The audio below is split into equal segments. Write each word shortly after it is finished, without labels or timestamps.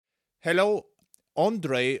Hello,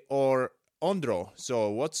 Andre or Ondro. So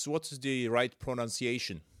what's the right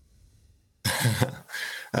pronunciation?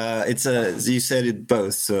 It's you said it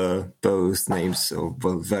both names or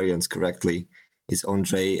both variants correctly. It's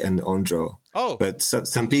Andre and Ondro. Oh, But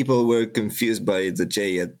some people were confused by the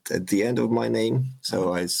J at the end of my name,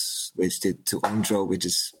 so I switched it to Ondro, which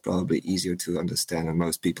is probably easier to understand, and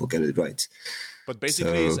most people get it right. but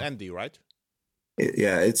basically it's So Andy, right?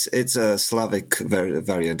 it's a Slavic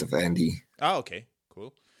variant of Andy. Ah, okay,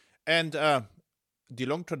 cool. And the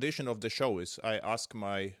long tradition of the show is I ask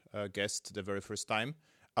my guest the very first time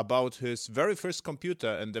about his very first computer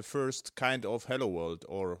and the first kind of hello world,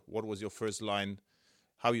 or what was your first line,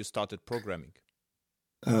 how you started programming.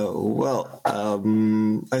 I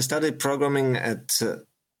started programming at,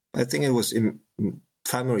 I think it was in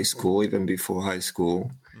primary school, even before high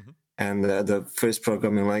school. Mm-hmm. And the first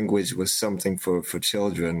programming language was something for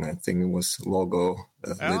children. I think it was Logo,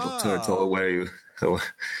 a little turtle where you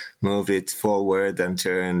moved it forward and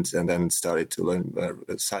turned and then started to learn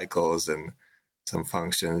cycles and some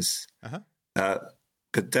functions. Uh-huh.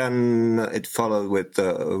 But then it followed with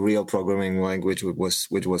a real programming language,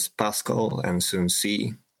 which was Pascal and soon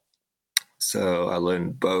C. So I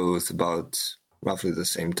learned both about roughly the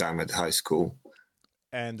same time at high school.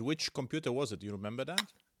 And which computer was it? Do you remember that?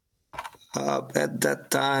 At that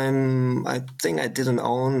time, I think I didn't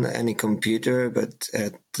own any computer, but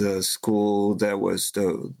at the school there was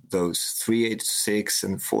those 386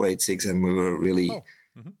 and 486, and we were really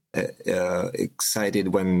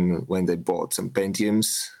excited when they bought some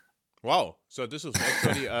Pentiums. Wow! So this was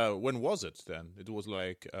actually when was it then? It was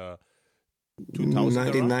like 2000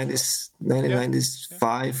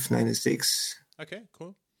 1995, 96. Okay,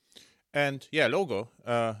 cool. And yeah, Logo,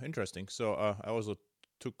 interesting. So I also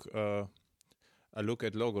took a look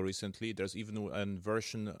at Logo recently. There's even a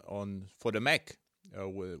version for the Mac,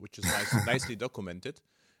 which is nicely documented,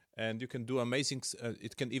 and you can do amazing.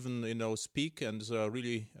 It can even speak, and it's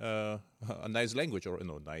really a nice language, or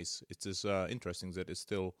nice. It is interesting that it's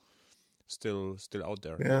still out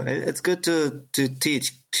there. Yeah, it's good to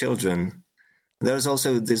teach children. There's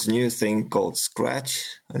also this new thing called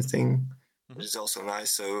Scratch, I think. Which is also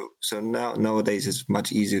nice. So nowadays it's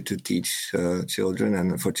much easier to teach children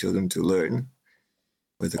and for children to learn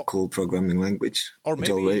with a cool programming language. Or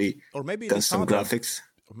maybe does some graphics.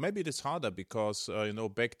 Maybe it is harder because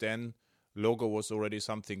back then Logo was already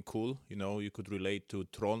something cool. You could relate to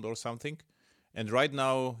Tron or something. And right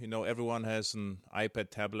now, everyone has an iPad,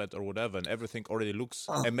 tablet, or whatever, and everything already looks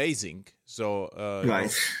amazing. So, right.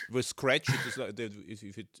 With Scratch, it is like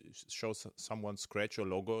if it shows someone Scratch or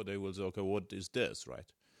Logo, they will say, "Okay, what is this?" Right?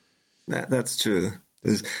 That's true.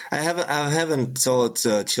 I haven't taught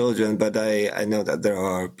children, but I know that there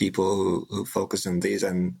are people who focus on these,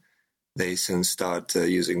 and they soon start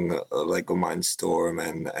using Lego Mindstorm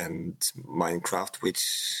and Minecraft, which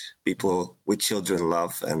children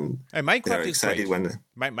love, and Minecraft they're is excited great.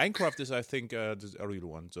 Minecraft is, I think, a real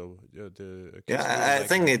one. So I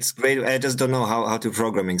think it's great. I just don't know how to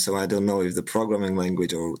programming, so I don't know if the programming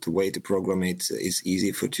language or the way to program it is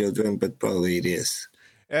easy for children, but probably it is.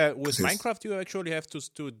 With Minecraft, you actually have to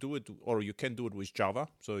do it, or you can do it with Java,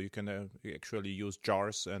 so you can actually use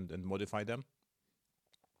jars and modify them.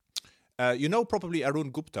 Probably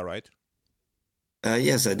Arun Gupta, right?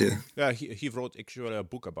 Yes, I do. Yeah, he wrote actually a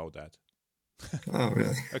book about that. Oh,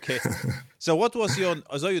 really? Okay. So what was your...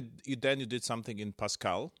 So you did something in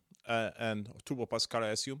Pascal, and Turbo Pascal, I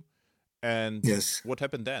assume. And yes. What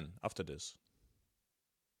happened then, after this?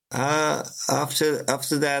 After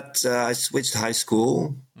that, I switched high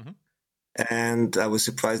school, and I was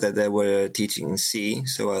surprised that they were teaching C,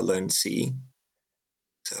 so I learned C.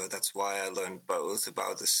 So that's why I learned both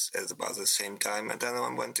about the same time. And then I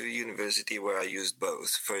went to university where I used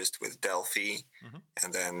both. First with Delphi,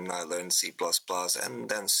 and then I learned C++. And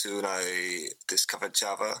then soon I discovered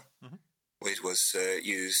Java, which was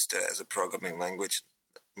used as a programming language.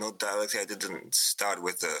 Not directly, I didn't start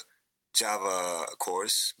with the Java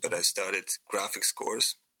course, but I started graphics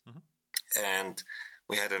course. And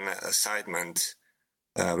we had an assignment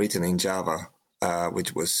written in Java.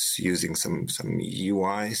 Which was using some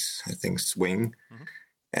UIs, I think Swing,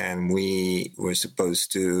 and we were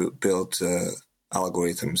supposed to build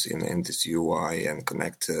algorithms in this UI and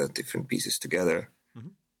connect different pieces together.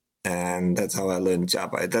 And that's how I learned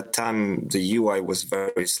Java. At that time, the UI was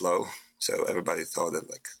very slow, so everybody thought that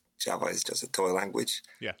Java is just a toy language.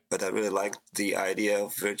 Yeah. But I really liked the idea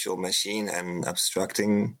of virtual machine and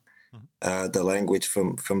abstracting the language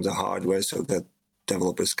from the hardware so that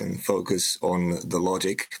developers can focus on the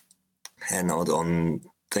logic and not on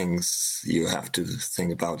things you have to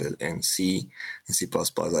think about it in C and C++,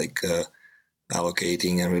 like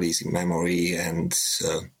allocating and releasing memory and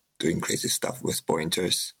doing crazy stuff with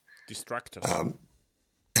pointers. Distractors.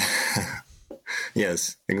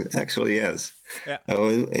 Yes, actually, yes. Yeah.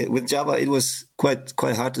 With Java, it was quite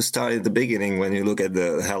hard to start at the beginning when you look at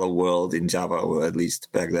the hello world in Java, or at least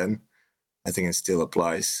back then. I think it still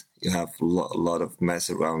applies. You have a lot of mess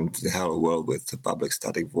around the hello world with the public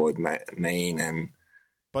static void main and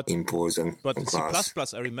imports and class.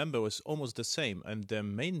 C++, I remember, was almost the same. And the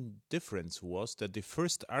main difference was that the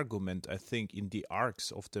first argument, I think, in the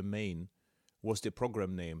args of the main was the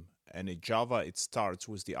program name. And in Java, it starts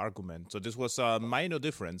with the argument. So this was a minor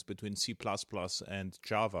difference between C++ and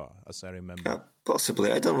Java, as I remember.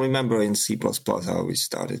 Possibly. I don't remember in C++ how we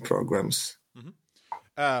started programs.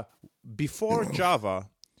 Mm-hmm. Before Java,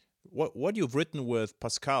 what you've written with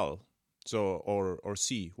Pascal, so or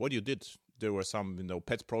C, what you did? There were some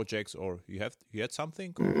pet projects, or you had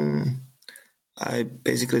something? I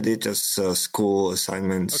basically did just school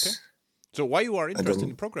assignments. Okay. So why you are interested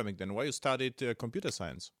in programming then? Why you studied computer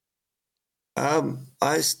science?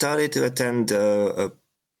 I started to attend a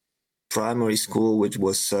primary school which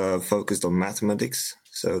was focused on mathematics.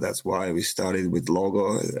 So that's why we started with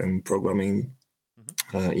Logo and programming,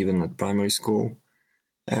 even at primary school.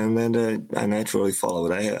 And then I naturally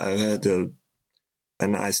followed. I had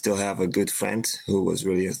and I still have a good friend who was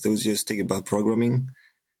really enthusiastic about programming.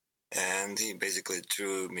 And he basically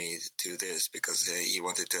drew me to this because he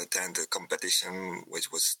wanted to attend a competition,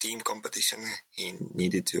 which was team competition. He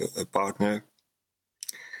needed a partner.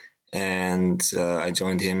 And I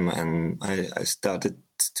joined him, and I started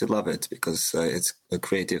to love it because it's a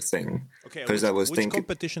creative thing. Okay, first which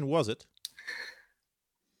competition was it?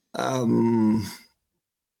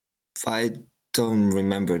 I don't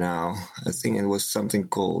remember now. I think it was something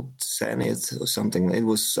called Zenith or something. It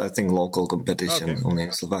was, I think, local competition only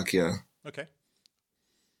in Slovakia. Okay.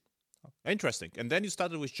 Interesting. And then you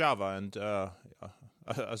started with Java, and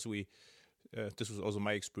as we, this was also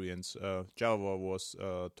my experience. Java was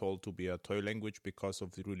told to be a toy language because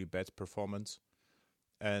of the really bad performance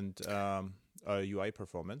and UI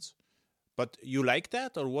performance. But you like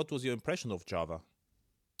that, or what was your impression of Java?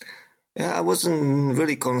 Yeah, I wasn't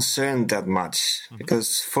really concerned that much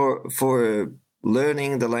because for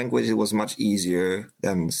learning the language, it was much easier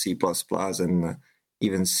than C++ and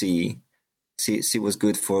even C. C was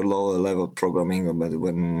good for lower level programming, but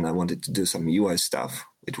when I wanted to do some UI stuff,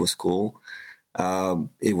 it was cool.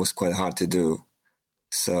 It was quite hard to do.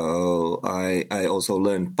 So I also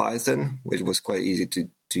learned Python, which was quite easy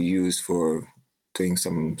to use for doing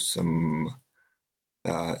some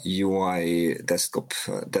UI desktop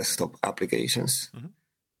applications.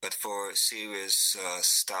 But for serious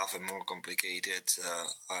stuff and more complicated,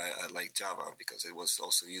 I like Java because it was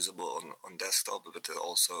also usable on desktop, but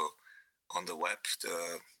also on the web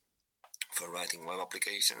for writing web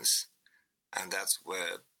applications. And that's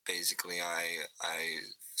where basically I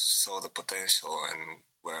saw the potential and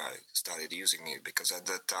where I started using it, because at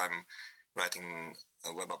that time writing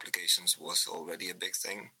web applications was already a big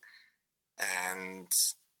thing. And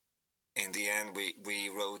in the end, we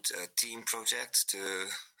wrote a team project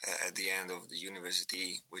at the end of the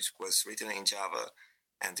university, which was written in Java,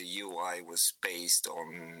 and the UI was based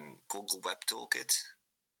on Google Web Toolkit.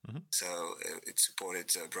 So it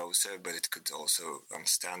supported a browser, but it could also run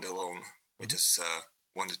standalone. We just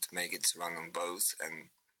wanted to make it run on both, and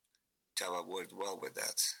Java worked well with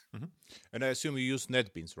that. And I assume you used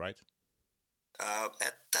NetBeans, right?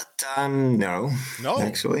 At that time, no.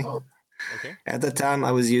 Actually. Okay. At the time,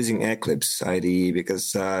 I was using Eclipse IDE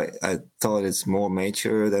because I thought it's more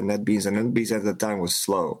mature than NetBeans, and NetBeans at the time was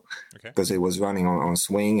slow because it was running on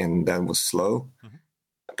Swing, and that was slow.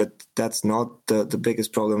 But that's not the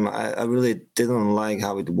biggest problem. I really didn't like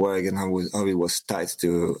how it worked and how it was tied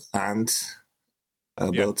to Ant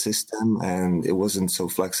build system, and it wasn't so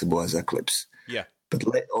flexible as Eclipse. Yeah. But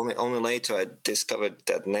only later I discovered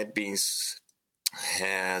that NetBeans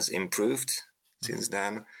has improved since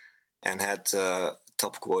then, and had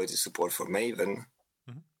top quality support for Maven,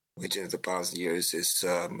 which in the past years is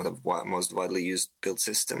the most widely used build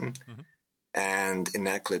system. And in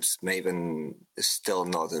Eclipse, Maven is still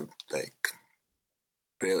not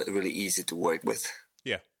really easy to work with.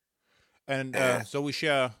 Yeah. And so we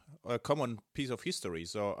share a common piece of history.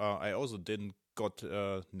 So I also didn't got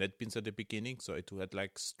NetBeans at the beginning, so it had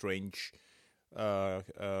like strange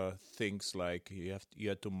things like you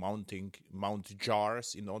had to mount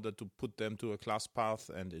jars in order to put them to a class path,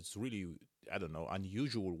 and it's really, I don't know,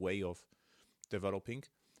 unusual way of developing.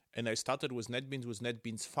 And I started with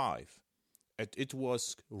NetBeans 5, it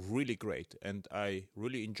was really great, and I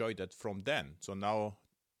really enjoyed that from then. So now,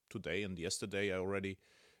 today and yesterday, I already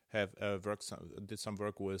have did some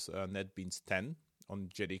work with NetBeans 10 on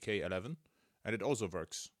JDK 11, and it also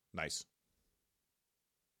works nice.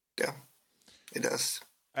 Yeah, it does.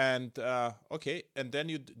 And okay, and then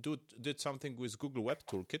you did something with Google Web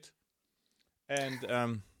Toolkit, and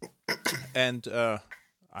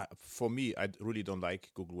for me, I really don't like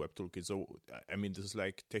Google Web Toolkit. So I mean, this is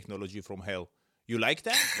like technology from hell. You like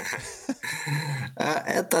that?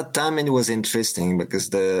 At that time, it was interesting because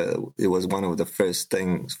it was one of the first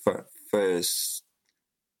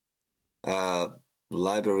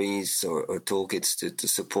libraries or toolkits to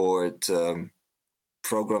support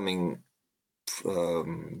programming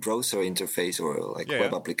browser interface or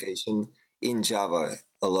web application in Java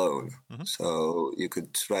alone. Mm-hmm. So you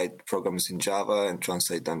could write programs in Java and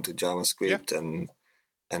translate them to JavaScript and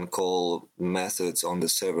call methods on the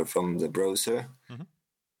server from the browser.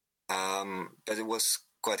 Mm-hmm. But it was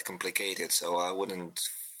quite complicated, so I wouldn't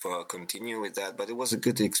continue with that. But it was a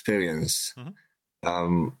good experience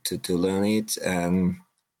to learn it and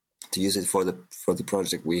to use it for the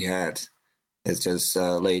project we had. It's just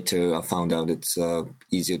later I found out it's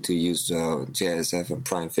easier to use JSF and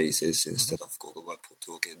prime faces instead of Google Web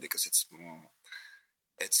Toolkit because it's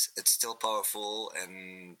still powerful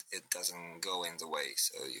and it doesn't go in the way.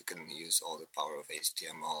 So you can use all the power of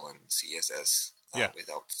HTML and CSS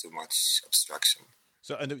without too much abstraction.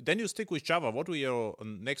 So and then you stick with Java. What were your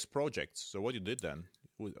next projects? So what you did then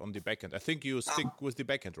on the backend? I think you stick with the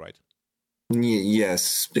backend, right?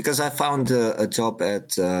 Yes, because I found a job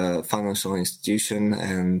at a financial institution,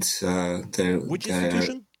 and which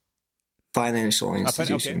institution? Financial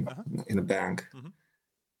institution in a bank,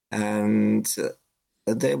 and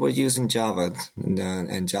they were using Java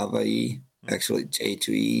and Java E, actually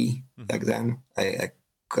J2E back then. I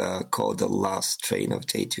called the last train of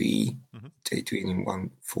J2E, J2E in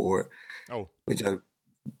 1.4,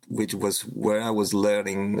 which was where I was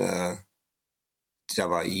learning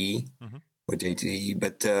Java E. Or J2E,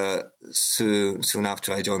 but soon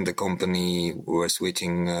after I joined the company, we were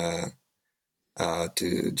switching to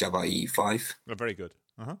Java E5. Oh, very good.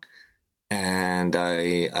 And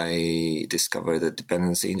I discovered that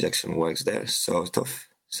dependency injection works there, sort of.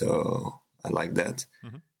 So I like that.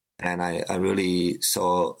 And I really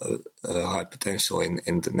saw a high potential in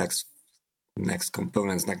the next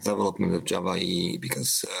components, next development of Java E,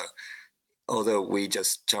 because although we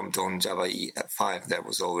just jumped on Java E5, there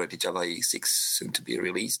was already Java E6 soon to be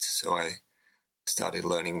released. So I started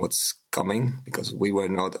learning what's coming because we were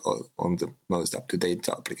not on the most up-to-date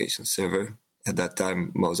application server. At that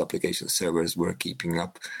time, most application servers were keeping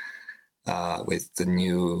up with the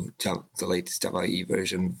latest Java E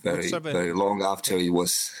version very long after it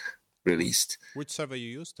was released. Which server you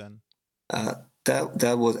used then?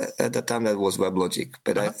 That was at the time that was WebLogic,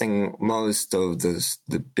 but I think most of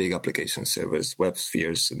the big application servers,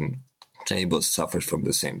 WebSpheres and JBoss, suffered from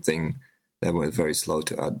the same thing. They were very slow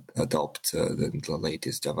to adopt the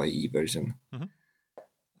latest Java E version.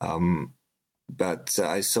 But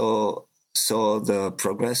I saw the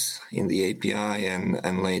progress in the API,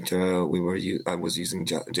 and later I was using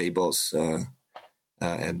JBoss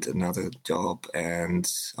at another job,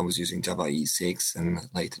 and I was using Java E6 and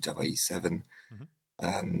later Java E7.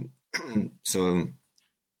 So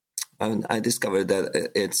I discovered that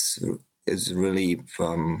it's really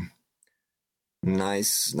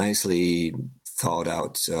nicely thought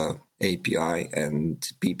out API,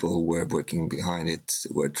 and people who were working behind it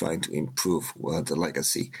were trying to improve the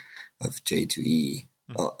legacy of J2E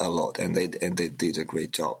a lot, and they did a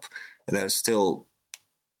great job. There's still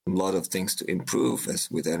a lot of things to improve, as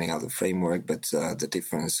with any other framework, but the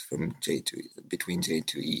difference from between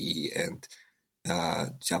J2E and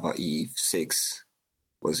Java E6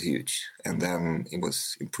 was huge, and then it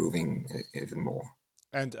was improving even more.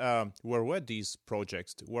 And where were these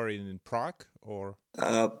projects? Were in Prague or?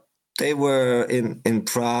 They were in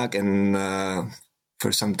Prague, and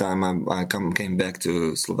for some time I came back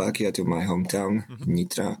to Slovakia, to my hometown,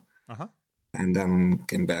 Nitra, and then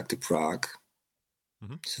came back to Prague.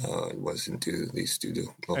 So it was into these two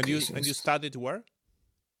locations. And you studied where?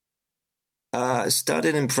 I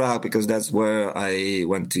started in Prague because that's where I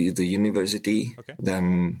went to the university.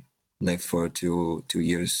 Then lived for two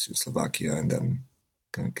years in Slovakia, and then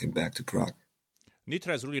came back to Prague.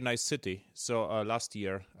 Nitra is a really nice city. So last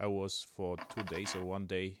year I was for 2 days or 1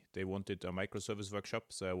 day. They wanted a microservice workshop,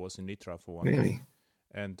 so I was in Nitra for 1 day.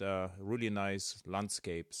 And really nice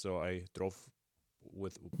landscape. So I drove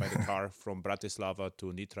by the car from Bratislava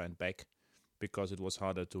to Nitra and back because it was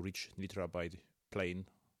harder to reach Nitra by the plane.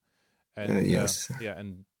 And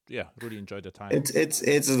and really enjoyed the time. It's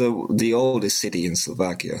the oldest city in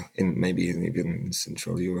Slovakia, in maybe even in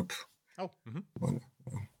Central Europe. Oh,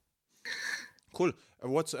 cool.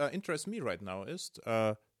 What interests me right now is,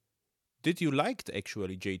 did you like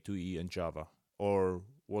actually J2E and Java, or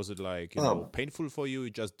was it like painful for you? You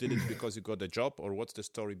just did it because you got a job, or what's the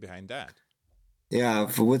story behind that? Yeah,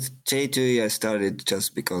 with J2E, I started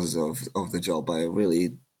just because of the job. I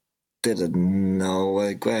really didn't know.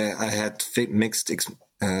 Like, I had mixed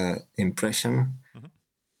impression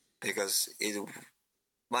because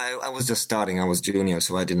I was just starting. I was junior,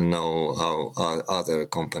 so I didn't know how other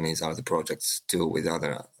companies, other projects do with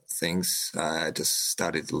other things. I just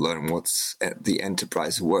started to learn what's the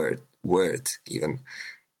enterprise word even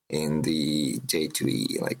in the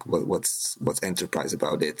J2E. Like, what's enterprise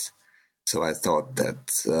about it? So I thought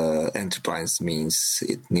that enterprise means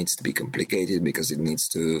it needs to be complicated because it needs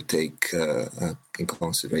to take in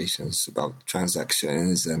considerations about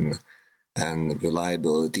transactions and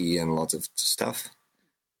reliability and lots of stuff.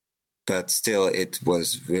 But still, it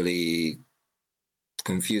was really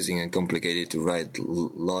confusing and complicated to write a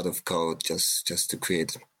lot of code just to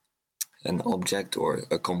create an object or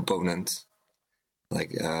a component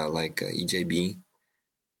like EJB.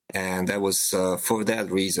 And that was for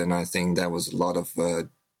that reason, I think there was a lot of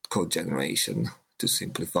code generation to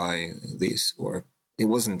simplify this, or it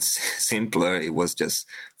wasn't simpler, it was just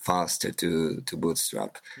faster to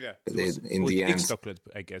bootstrap. Yeah, but in the end, Xdocklet,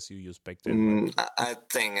 I guess you used back then. Right? I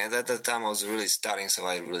think at that time I was really starting, so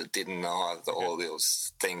I really didn't know how all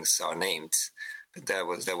those things are named. But there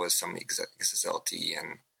was some XSLT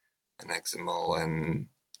and XML and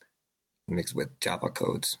mixed with Java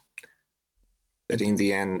code. But in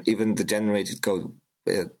the end, even the generated code,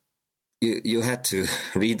 you had to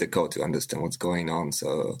read the code to understand what's going on.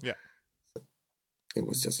 So it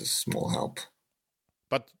was just a small help.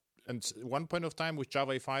 But at one point of time with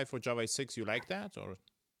Java 5 or Java 6, you like that, or?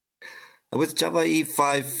 With Java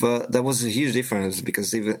E5, there was a huge difference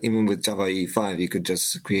because even with Java E5, you could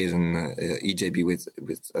just create an EJB with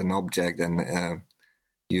an object and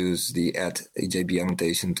use the add EJB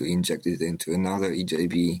annotation to inject it into another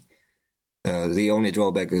EJB. The only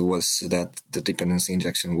drawback was that the dependency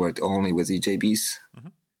injection worked only with EJBs.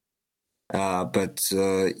 But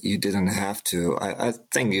you didn't have to. I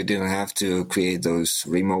think you didn't have to create those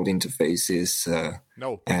remote interfaces.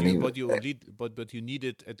 No, but you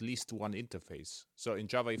needed at least one interface. So in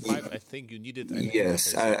Java 5, I think you needed an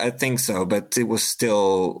yes, interface. I think so, but it was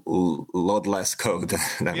still a lot less code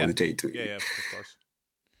than with J2E. Yeah, of course.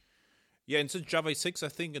 Yeah, and since Java 6, I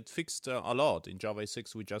think it fixed a lot. In Java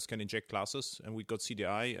 6, we just can inject classes, and we got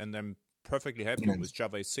CDI, and I'm perfectly happy with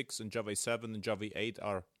Java 6 and Java 7 and Java 8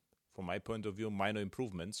 are, from my point of view, minor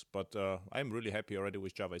improvements. But I'm really happy already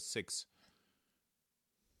with Java 6.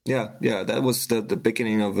 Yeah, that was the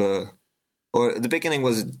beginning of or the beginning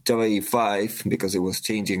was Java E5 because it was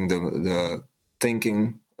changing the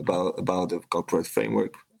thinking about the corporate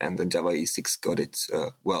framework, and then Java E6 got it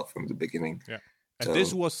well from the beginning. Yeah. And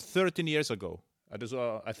this was 13 years ago.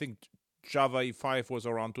 I think Java E5 was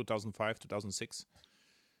around 2005, 2006.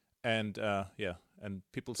 And and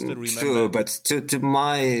people still remember. True, but to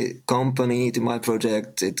my company, to my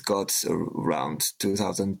project, it got around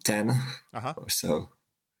 2010 or so.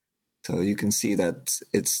 So you can see that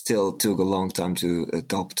it still took a long time to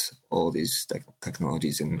adopt all these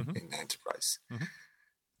technologies in enterprise.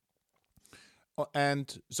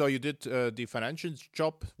 And so you did the financial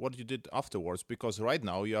job. What you did afterwards? Because right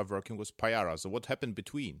now you are working with Payara. So what happened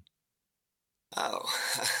between? Oh,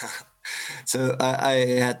 so I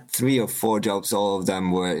had 3 or 4 jobs. All of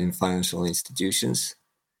them were in financial institutions.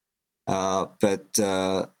 But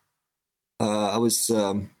I was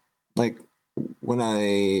like, when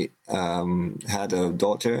I had a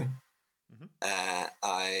daughter,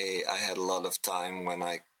 I had a lot of time when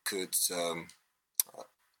I could,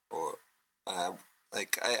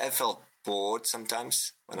 I felt bored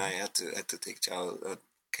sometimes when I had to take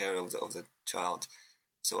care of the child.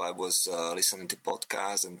 So I was listening to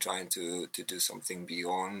podcasts and trying to do something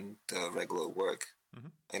beyond the regular work.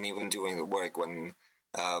 And even during the work, when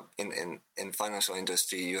in financial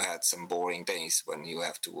industry, you had some boring days when you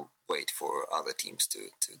have to wait for other teams to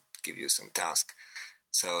give you some task.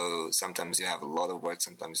 So sometimes you have a lot of work,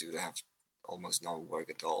 sometimes you have almost no work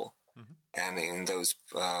at all. And in those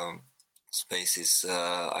spaces,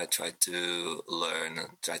 I try to learn,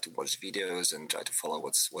 try to watch videos, and try to follow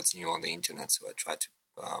what's new on the internet. So I try to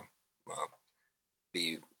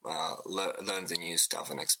learn the new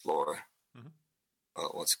stuff and explore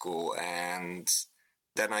what's cool. And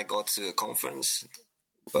then I got to a conference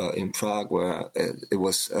in Prague, where it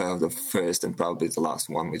was the first and probably the last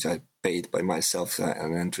one, which I paid by myself,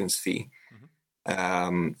 an entrance fee.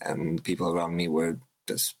 And people around me were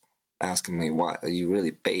just asking me, why you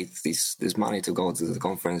really paid this money to go to the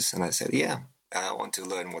conference? And I said, yeah, I want to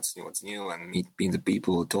learn what's new and meet the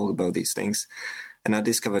people who told about these things. And I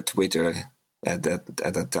discovered Twitter at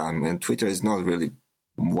that time. And Twitter is not really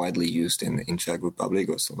widely used in Czech Republic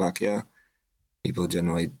or Slovakia. People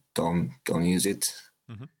generally don't use it.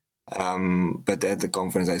 But at the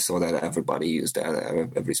conference, I saw that everybody used that.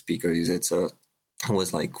 Every speaker used it. So it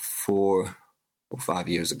was like 4 or 5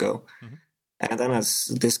 years ago. And then I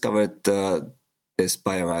discovered this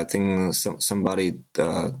Pyra. I think somebody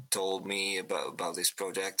told me about this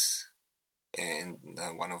project in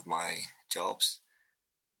one of my jobs.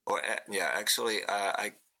 Actually,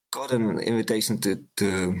 I got an invitation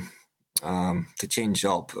to change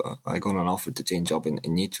job. I got an offer to change job in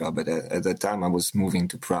Nitra, but at that time I was moving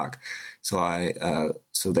to Prague, so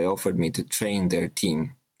so they offered me to train their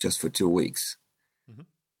team just for 2 weeks,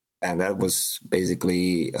 and that was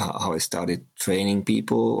basically how I started training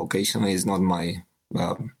people. Occasionally, it's not my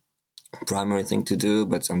primary thing to do,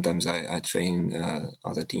 but sometimes I train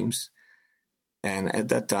other teams. And at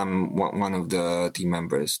that time, one of the team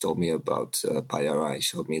members told me about Pyra. He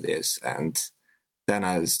showed me this, and then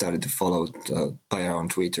I started to follow Pyra on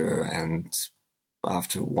Twitter. And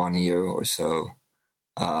after 1 year or so,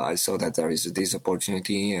 I saw that there is this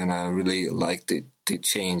opportunity, and I really liked it to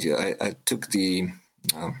change. I took the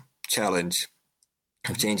challenge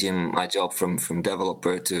of changing my job from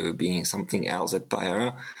developer to being something else at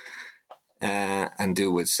Pyra. And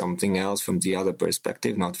do with something else from the other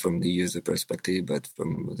perspective, not from the user perspective, but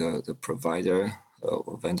from the provider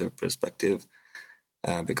or vendor perspective,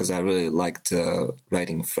 because I really liked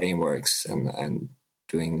writing frameworks and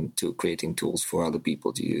creating tools for other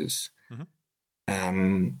people to use.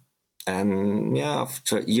 And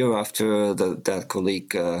after a year after that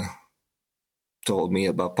colleague told me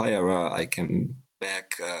about Pyra, I came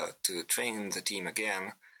back to train the team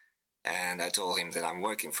again. And I told him that I'm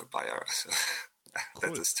working for Pyra. So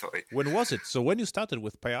that's the story. When was it? So when you started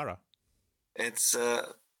with Pyra? It's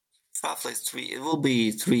roughly it will be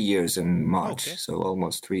 3 years in March. Okay. So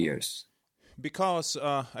almost 3 years. Because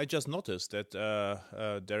I just noticed that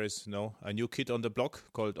there is a new kid on the block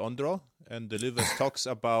called Ondro and delivers talks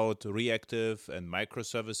about reactive and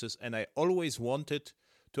microservices. And I always wanted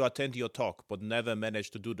to attend your talk, but never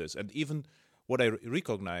managed to do this. And even what I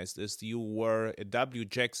recognized is you were at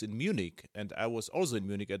WJAX in Munich, and I was also in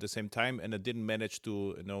Munich at the same time, and I didn't manage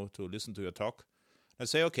to to listen to your talk. I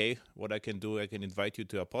say, okay, what I can do, I can invite you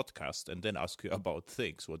to a podcast and then ask you about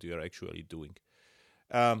things, what you are actually doing.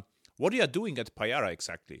 What are you doing at Pyra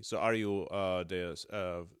exactly? So are you the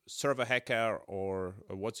server hacker, or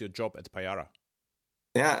what's your job at Pyra?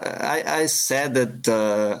 Yeah, I said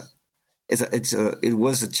that it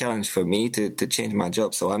was a challenge for me to change my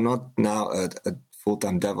job. So I'm not now a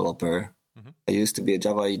full-time developer. I used to be a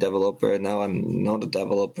Java EE developer. Now I'm not a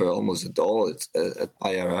developer almost at all at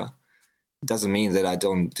Pyra. It doesn't mean that I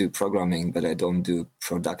don't do programming, but I don't do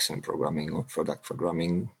production programming or product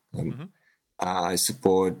programming. I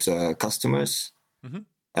support customers,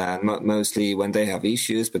 and mostly when they have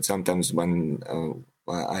issues, but sometimes when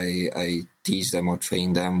I teach them or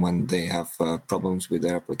train them when they have problems with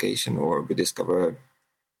their application, or we discover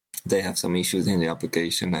they have some issues in the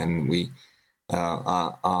application, and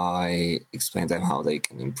I explain them how they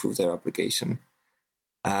can improve their application.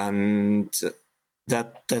 And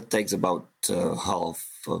that takes about half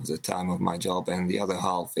of the time of my job, and the other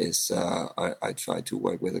half is I try to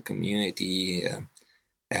work with the community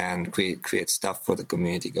and create stuff for the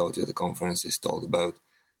community, go to the conferences, talk about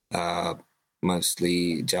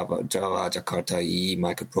mostly Java, Jakarta EE,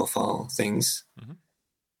 microprofile things.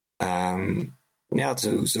 So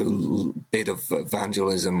a bit of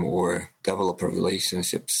evangelism or developer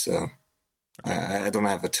relationships. I don't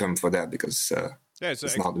have a term for that because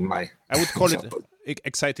it's not my. I would call it an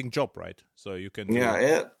exciting job, right? So you can.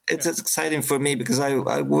 It's exciting for me because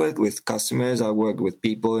I work with customers, I work with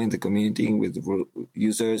people in the community, with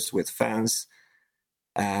users, with fans.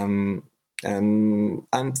 And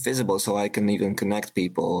I'm visible, so I can even connect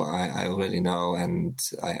people I already know, and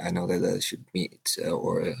I know that I should meet,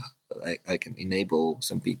 or I can enable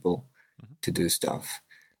some people to do stuff.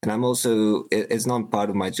 And I'm also, it's not part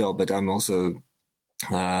of my job, but I'm also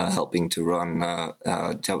helping to run a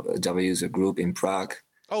Java user group in Prague.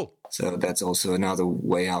 Oh. So that's also another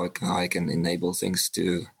way how I can enable things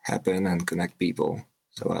to happen and connect people.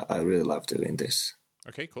 So I really love doing this.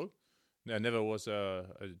 Okay, cool. There never was a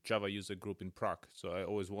Java user group in Prague, so I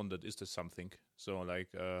always wondered, is there something? So like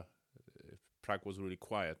Prague was really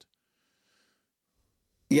quiet.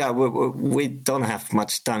 Yeah, we don't have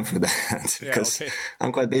much time for that because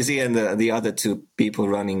I'm quite busy, and the other two people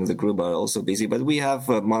running the group are also busy. But we have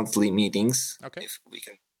monthly meetings. Okay. If we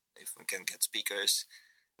can get speakers.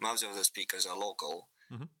 Most of the speakers are local.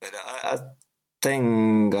 Mm-hmm. But I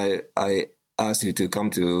think I asked you to come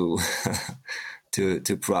to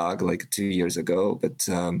to Prague like 2 years ago, but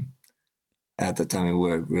at the time we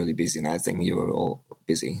were really busy, and I think you were all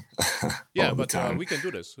busy. Yeah, but we can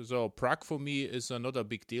do this. So Prague for me is not a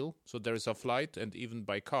big deal. So there is a flight, and even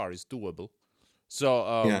by car is doable.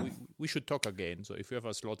 So we should talk again. So if you have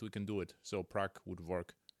a slot, we can do it. So Prague would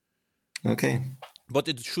work. Okay. But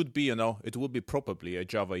it should be, it will be probably a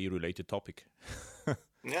Java EE related topic.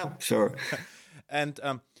 Yeah, sure. And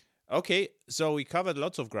okay, so we covered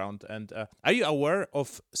lots of ground. And are you aware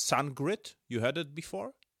of SunGrid? You heard it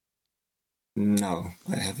before? No,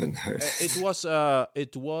 I haven't heard.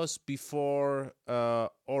 It was before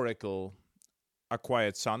Oracle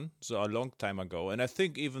acquired Sun, so a long time ago, and I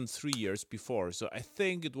think even 3 years before. So I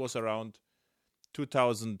think it was around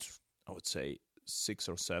 2000, I would say 6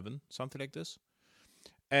 or 7, something like this.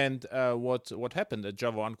 And what happened at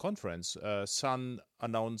Java 1 conference? Sun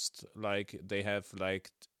announced they have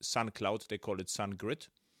Sun Cloud, they call it SunGrid.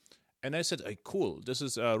 And I said, cool, this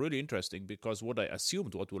is really interesting, because what I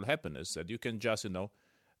assumed what will happen is that you can just,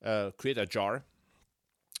 create a jar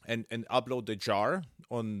and upload the jar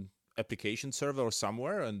on application server or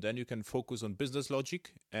somewhere, and then you can focus on business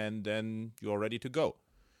logic, and then you're ready to go.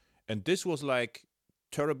 And this was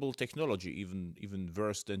terrible technology, even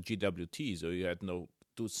worse than GWT. So you had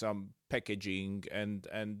do some packaging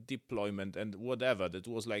and deployment and whatever. That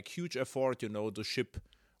was huge effort, to ship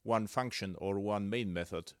one function or one main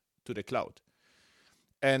method to the cloud.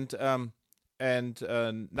 And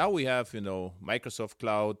now we have Microsoft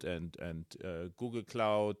Cloud and Google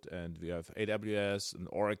Cloud, and we have AWS and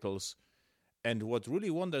Oracle's. And what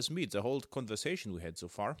really wonders me, the whole conversation we had so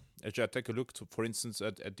far, actually I take a look, for instance,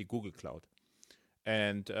 at the Google Cloud.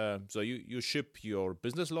 And so you ship your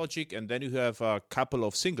business logic, and then you have a couple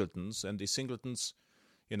of singletons, and the singletons,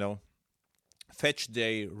 fetch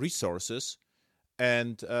their resources.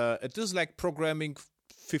 And it is like programming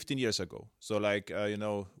 15 years ago. So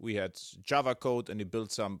we had Java code, and it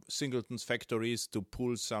built some singletons factories to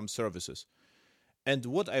pull some services. And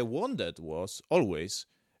what I wondered was always,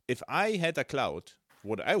 if I had a cloud,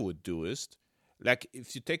 what I would do is,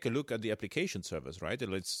 if you take a look at the application servers, right?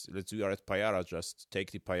 Let's we are at Payara, just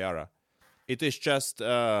take the Payara. It is just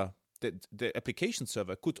the application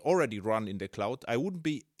server could already run in the cloud. I wouldn't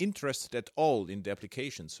be interested at all in the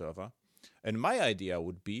application server. And my idea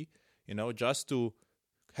would be, just to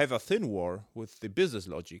have a thin war with the business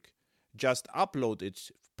logic, just upload it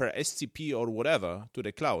per SCP or whatever to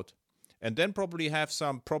the cloud, and then probably have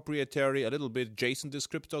some proprietary, a little bit JSON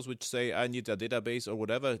descriptors, which say I need a database or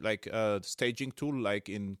whatever, like a staging tool, like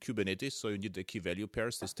in Kubernetes. So you need the key value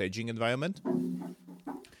pairs, the staging environment.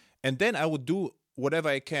 And then I would do whatever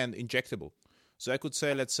I can injectable. So I could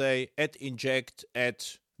say, let's say, add inject, add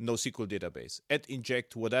NoSQL database, add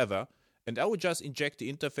inject whatever. And I would just inject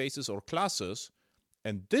the interfaces or classes.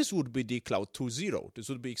 And this would be the Cloud 2.0. This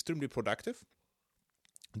would be extremely productive.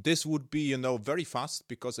 This would be, very fast,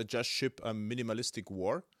 because I just ship a minimalistic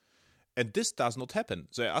war. And this does not happen.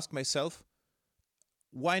 So I ask myself,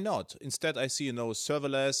 why not? Instead, I see,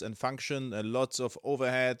 serverless and function and lots of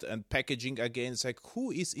overhead and packaging again. It's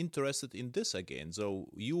who is interested in this again? So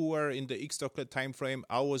you were in the Xdocker timeframe,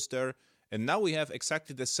 I was there, and now we have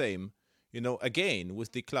exactly the same, again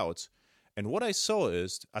with the clouds. And what I saw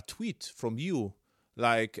is a tweet from you,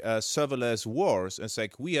 serverless wars, and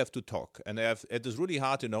it's we have to talk. And it is really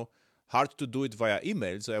hard, hard to do it via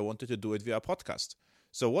email, so I wanted to do it via podcast.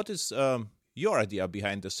 So what is your idea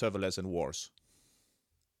behind the serverless and wars?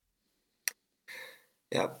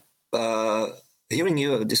 Yeah, hearing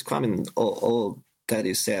you describing all that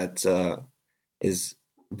you said is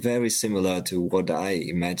very similar to what I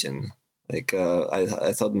imagine.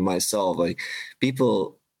 I thought myself,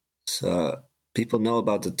 people know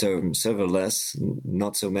about the term serverless.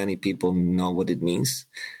 Not so many people know what it means.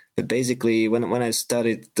 But basically, when I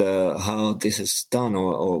studied how this is done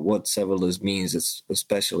or what serverless means,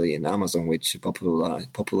 especially in Amazon, which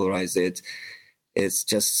popularized it, it's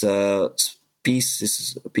just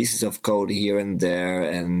pieces of code here and there,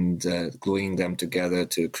 and gluing them together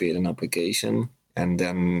to create an application, and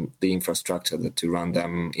then the infrastructure to run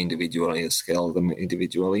them individually, scale them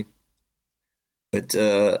individually. But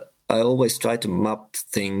I always try to map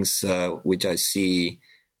things which I see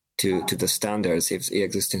to the standards, if the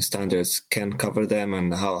existing standards can cover them,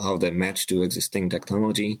 and how they match to existing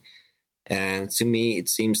technology. And to me, it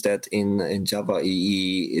seems that in Java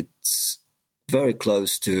EE, it's very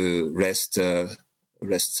close to REST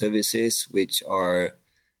services, which are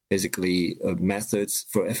basically methods.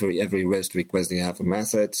 For every REST request. You have a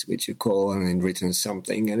method which you call and it returns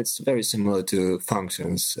something, and it's very similar to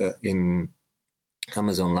functions in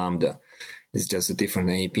Amazon Lambda. It's just a different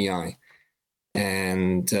API.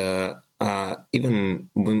 And even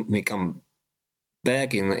when we come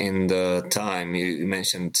back in the time, you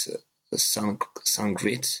mentioned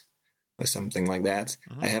SunGrid or something like that.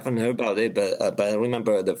 I haven't heard about it, but I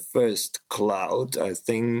remember the first cloud I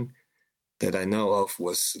think that I know of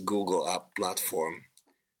was Google App Platform.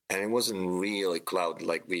 And it wasn't really cloud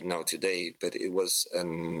like we know today, but it was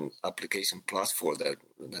an application platform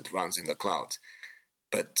that runs in the cloud.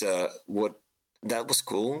 But that was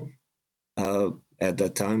cool at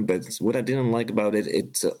that time. But what I didn't like about it,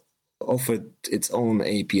 it offered its own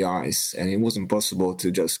APIs, and it wasn't possible to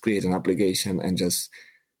just create an application and just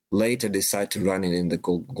later decide to run it in the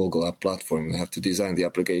Google App Platform. You have to design the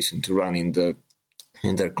application to run in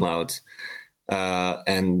their cloud,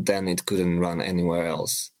 and then it couldn't run anywhere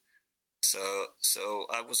else. So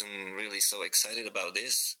I wasn't really so excited about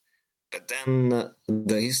this. But then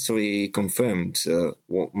the history confirmed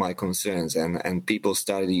my concerns, and people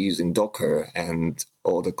started using Docker, and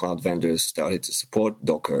all the cloud vendors started to support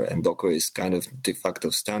Docker. And Docker is kind of de facto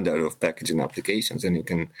standard of packaging applications, and you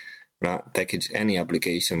can package any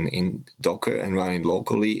application in Docker and run it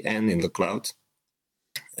locally and in the cloud.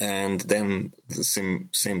 And then the same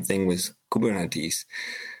thing with Kubernetes.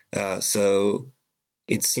 So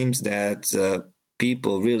it seems that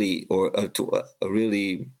people really,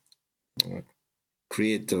 really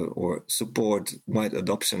create or support wide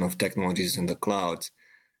adoption of technologies in the cloud,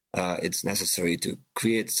 it's necessary to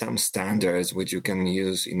create some standards which you can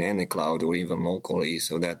use in any cloud or even locally,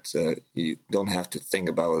 so that you don't have to think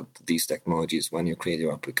about these technologies when you create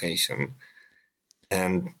your application.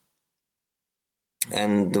 And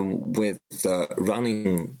with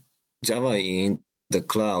running Java in the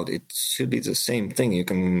cloud, it should be the same thing. You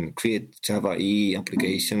can create Java EE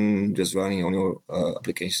application just running on your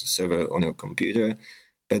application server on your computer,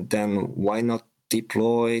 but then why not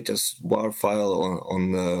deploy just WAR file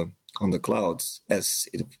on the cloud as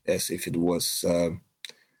if it was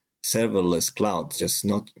serverless cloud? Just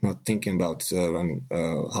not thinking about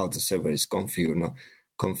how the server is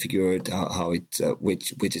configured, how it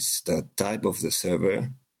which is the type of the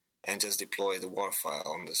server, and just deploy the WAR file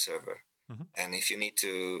on the server. And if you need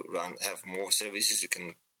to have more services, you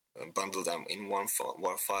can bundle them in one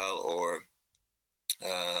WAR file, or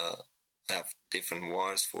have different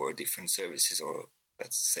WARs for different services, or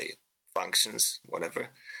let's say functions,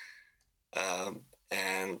 whatever.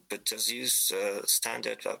 But just use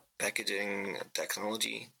standard packaging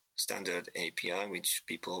technology, standard API, which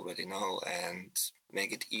people already know, and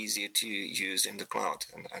make it easier to use in the cloud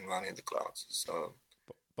and run in the cloud. So.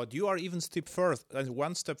 But you are even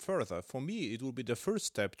one step further. For me, it will be the first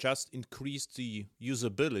step, just increase the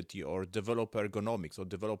usability or developer ergonomics or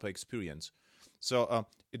developer experience. So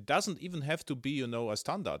it doesn't even have to be, a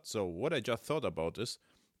standard. So what I just thought about is,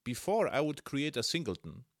 before I would create a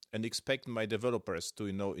singleton and expect my developers to,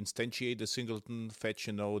 instantiate the singleton, fetch,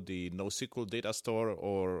 the NoSQL data store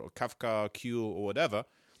or Kafka queue or whatever,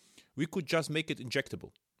 we could just make it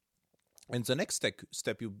injectable. And the next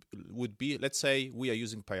step would be, let's say we are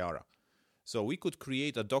using Payara. So we could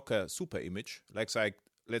create a Docker super image, let's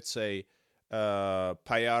say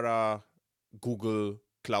Payara Google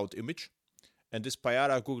Cloud image. And this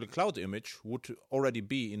Payara Google Cloud image would already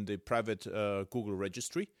be in the private Google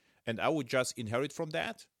registry. And I would just inherit from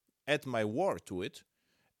that, add my WAR to it.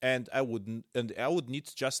 And I would need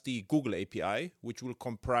just the Google API, which will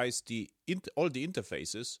comprise all the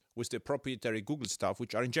interfaces with the proprietary Google stuff,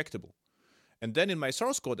 which are injectable. And then in my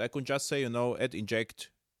source code, I can just say, add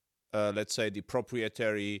inject, let's say the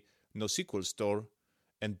proprietary NoSQL store,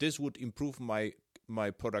 and this would improve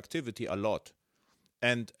my productivity a lot.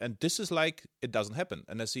 And this is like, it doesn't happen.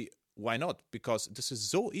 And I see, why not? Because this is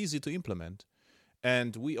so easy to implement.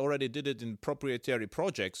 And we already did it in proprietary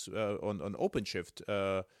projects on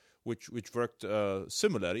OpenShift, which worked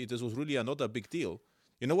similarly. This was really not a big deal.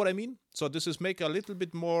 You know what I mean? So this is make a little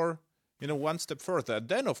bit more, one step further.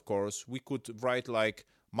 Then, of course, we could write like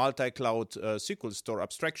multi-cloud SQL store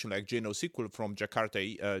abstraction like JNoSQL from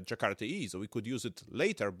Jakarta E. So we could use it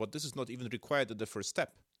later, but this is not even required at the first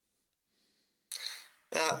step.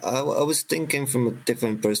 I was thinking from a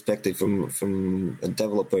different perspective, from a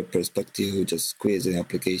developer perspective who just creates an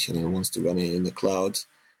application and wants to run it in the cloud.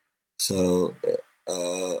 So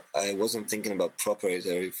I wasn't thinking about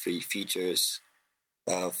proprietary free features.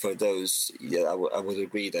 for those, I would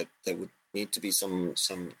agree that there would need to be some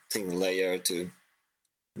thin layer to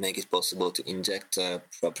make it possible to inject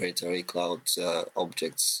proprietary cloud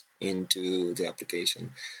objects into the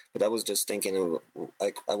application. But I was just thinking of,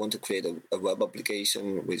 I want to create a web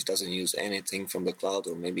application which doesn't use anything from the cloud,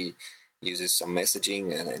 or maybe uses some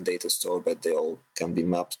messaging and data store, but they all can be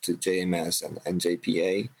mapped to JMS and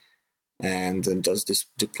JPA, and then just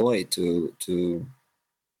deploy to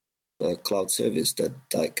a cloud service that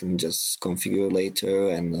I can just configure later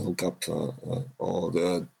and hook up all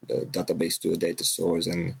the database to a data source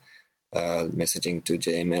and messaging to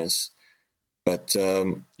JMS. But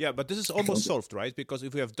but this is almost solved, right? Because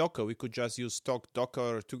if we have Docker, we could just use stock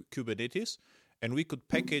Docker to Kubernetes, and we could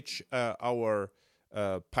package our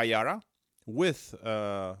Payara with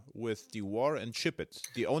the WAR and ship it.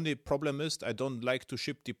 The only problem is I don't like to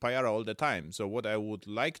ship the Payara all the time. So what I would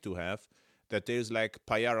like to have, that there's like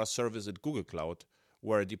Payara service at Google Cloud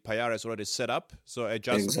where the Payara is already set up. So I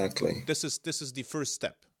just exactly, this is the first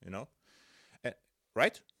step,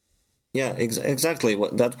 right? Yeah, exactly.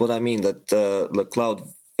 That's what I mean. That the cloud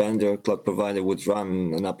provider would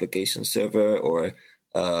run an application server, or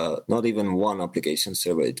not even one application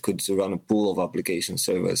server. It could run a pool of application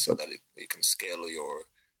servers so that you can scale your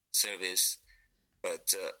service.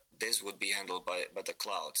 But this would be handled by the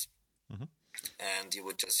cloud. Mm-hmm. And you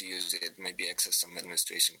would just use it, maybe access some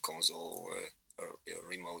administration console or a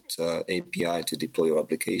remote API to deploy your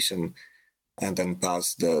application, and then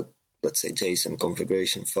pass the, let's say, JSON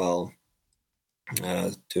configuration file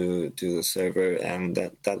to the server, and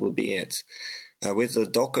that would be it. With the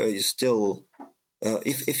Docker, you still,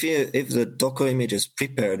 if the Docker image is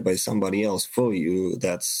prepared by somebody else for you,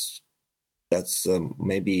 that's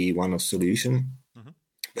maybe one of solution. Mm-hmm.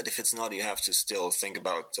 But if it's not, you have to still think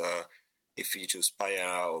about if you choose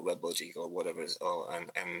Payara or WebLogic or whatever,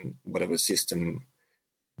 and whatever system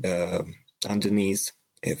underneath,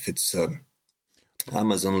 if it's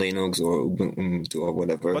Amazon Linux or Ubuntu or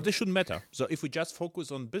whatever. But it shouldn't matter. So if we just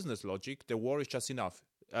focus on business logic, the WAR is just enough.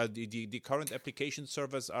 The current application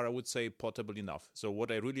servers are, I would say, portable enough. So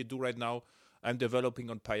what I really do right now, I'm developing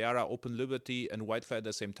on Payara, OpenLiberty, and Whitefire at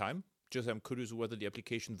the same time. Just I'm curious whether the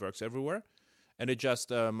application works everywhere. And it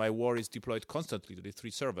just, my WAR is deployed constantly to the 3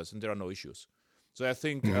 servers, and there are no issues. So I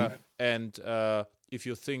think, if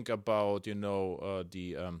you think about,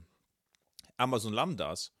 the Amazon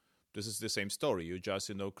Lambdas, this is the same story. You just,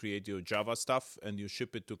 create your Java stuff and you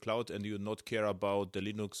ship it to cloud, and you not care about the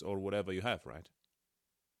Linux or whatever you have, right?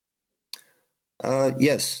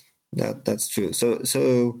 Yes, that's true.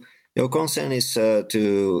 So your concern is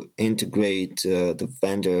to integrate the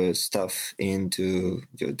vendor stuff into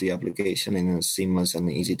the application in a seamless and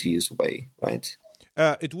easy to use way, right?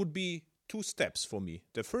 It would be 2 steps for me.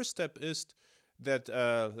 The first step is that,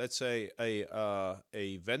 let's say,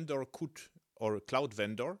 a vendor could, or a cloud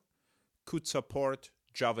vendor, could support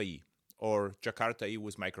Java EE or Jakarta EE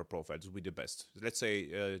with microprofiles would be the best. Let's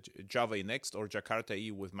say Java EE Next or Jakarta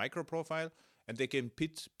EE with microprofile, and they can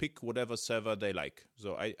pick whatever server they like.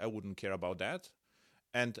 So I wouldn't care about that.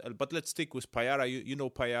 And but let's stick with Payara. You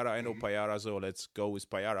know Payara, I know Payara, so let's go with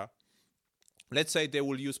Payara. Let's say they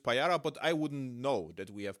will use Payara, but I wouldn't know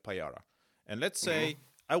that we have Payara. And let's say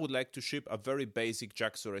I would like to ship a very basic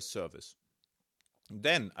JAX-RS service.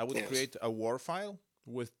 Then I would create a WAR file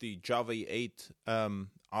with the Java 8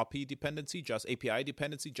 RP dependency, just API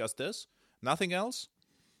dependency, just this, nothing else.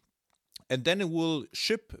 And then it will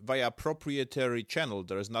ship via proprietary channel.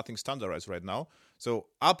 There is nothing standardized right now. So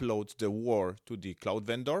upload the WAR to the cloud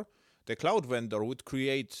vendor. The cloud vendor would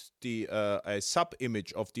create the a sub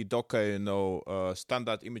image of the Docker,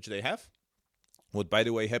 standard image they have. What, by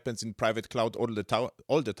the way, happens in private cloud all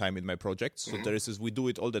the time in my projects. So there is this, we do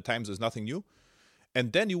it all the time. So there's nothing new.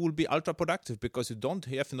 And then you will be ultra productive because you don't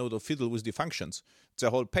have to fiddle with the functions. The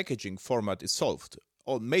whole packaging format is solved.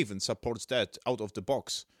 All Maven supports that out of the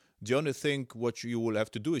box. The only thing what you will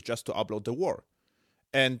have to do is just to upload the WAR.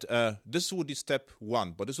 And this would be step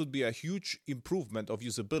 1. But this would be a huge improvement of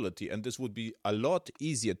usability. And this would be a lot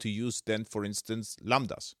easier to use than, for instance,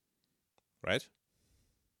 Lambdas. Right?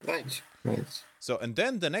 Right. So, and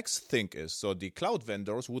then the next thing is, so the cloud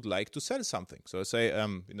vendors would like to sell something. So say,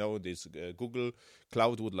 this Google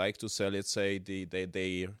Cloud would like to sell, let's say, the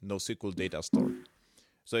NoSQL data store.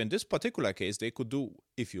 So in this particular case, they could do,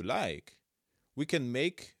 if you like, we can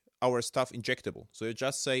make our stuff injectable. So you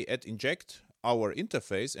just say add inject our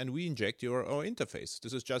interface, and we inject your interface.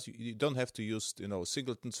 This is just, you don't have to use,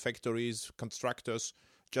 singletons, factories, constructors,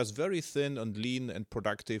 just very thin and lean and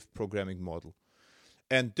productive programming model.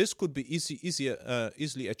 And this could be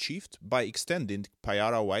easily achieved by extending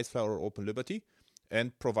Payara, Whitefire, or OpenLiberty.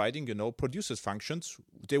 and providing, producers functions.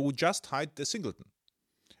 They would just hide the singleton.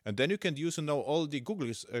 And then you can use, all the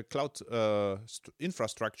Google's cloud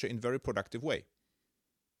infrastructure in very productive way.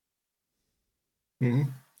 Mm-hmm.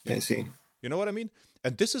 I see. You know what I mean?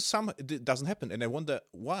 And this is it doesn't happen. And I wonder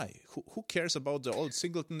why. Who cares about the old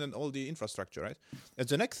singleton and all the infrastructure, right? And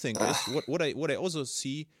the next thing is what I also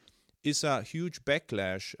see is a huge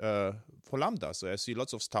backlash for Lambdas. So I see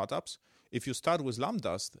lots of startups. If you start with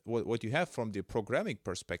Lambdas, what you have from the programming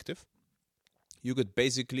perspective, you get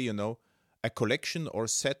basically, a collection or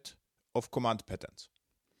set of command patterns.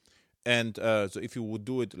 And so if you would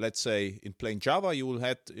do it, let's say, in plain Java, you will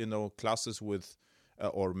have, classes with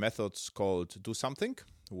or methods called do something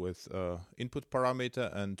with input parameter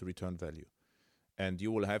and return value. And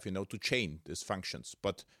you will have, to chain these functions.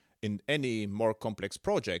 But in any more complex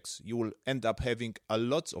projects, you will end up having a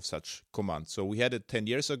lot of such commands. So we had it 10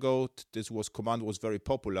 years ago. Command was very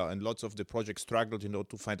popular, and lots of the projects struggled,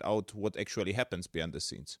 to find out what actually happens behind the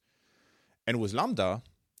scenes. And with Lambda,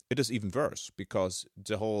 it is even worse because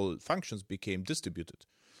the whole functions became distributed.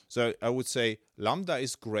 So I would say Lambda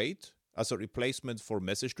is great as a replacement for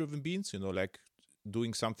message-driven beans, like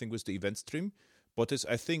doing something with the event stream. But it's,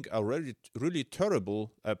 I think, a really, really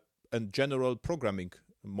terrible and general programming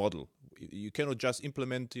model. You cannot just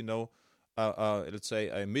implement, let's say,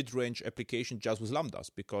 a mid-range application just with Lambdas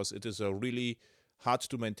because it is really hard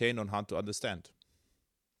to maintain and hard to understand.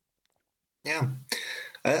 Yeah,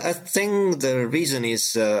 I think the reason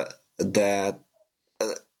is that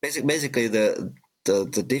basically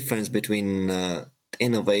the difference between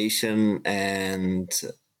innovation and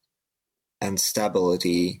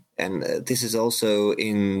stability, and this is also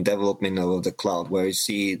in development of the cloud, where you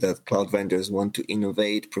see that cloud vendors want to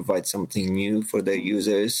innovate, provide something new for their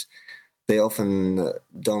users. They often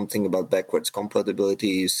don't think about backwards compatibility.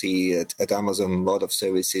 You see at Amazon, a lot of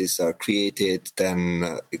services are created,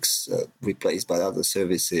 then replaced by other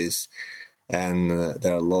services, and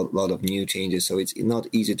there are a lot of new changes. So it's not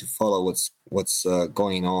easy to follow what's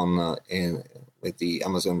going on with the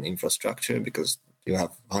Amazon infrastructure because you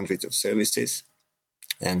have hundreds of services,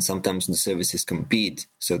 and sometimes the services compete.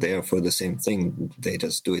 So they are for the same thing. They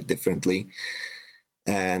just do it differently.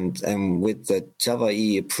 And with the Java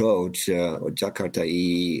EE approach or Jakarta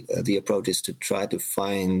EE, the approach is to try to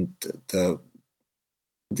find the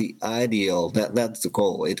ideal. That's the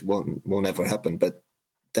goal. It won't ever happen, but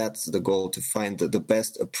that's the goal, to find the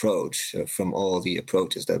best approach from all the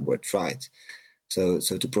approaches that were tried. So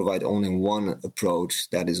to provide only one approach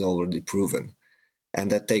that is already proven, and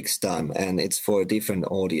that takes time, and it's for a different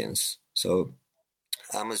audience. So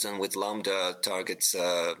Amazon with Lambda targets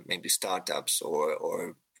maybe startups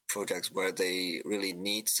or projects where they really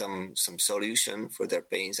need some solution for their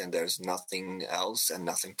pains, and there's nothing else and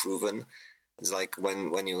nothing proven. It's like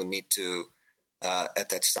when you need to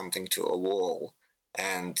attach something to a wall,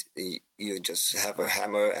 and you just have a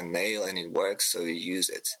hammer and nail and it works, so you use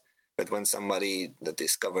it. But when somebody that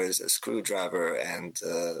discovers a screwdriver and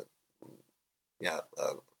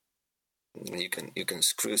you can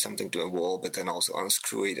screw something to a wall, but then also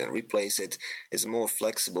unscrew it and replace it. It's more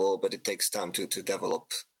flexible, but it takes time to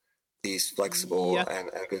develop these flexible and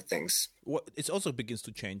good things. Well, it also begins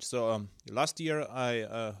to change. So last year,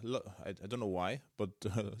 I don't know why, but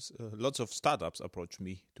lots of startups approached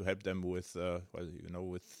me to help them with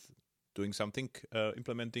with doing something,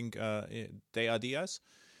 implementing their ideas.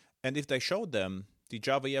 And if they showed them the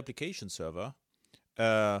Java EE application server,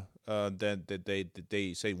 then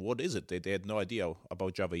they say, what is it? They had no idea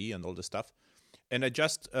about Java EE and all this stuff. And I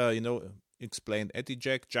just explained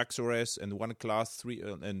etijac, JAX-RS, and one class 3,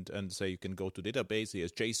 and say you can go to database.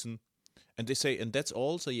 Here's JSON, and they say, and that's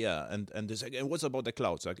all. So yeah, and they say, and what's about the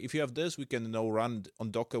clouds? Like, if you have this, we can now run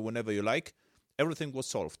on Docker whenever you like. Everything was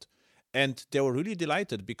solved, and they were really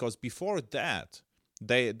delighted because before that,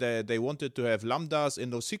 they wanted to have lambdas in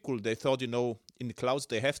NoSQL. They thought, in the clouds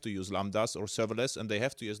they have to use lambdas or serverless, and they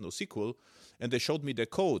have to use NoSQL. And they showed me the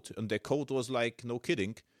code, and the code was like, no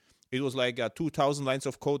kidding, it was like 2,000 lines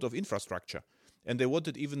of code of infrastructure. And they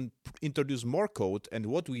wanted even introduce more code. And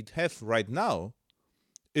what we have right now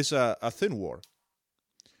is a thin war.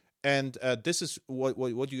 And this is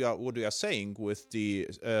what you are saying with the.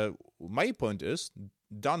 My point is,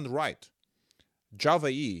 done right, Java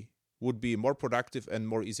EE would be more productive and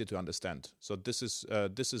more easy to understand. So this is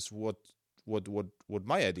what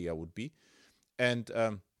my idea would be, and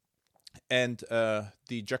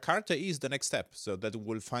the Jakarta EE is the next step. So that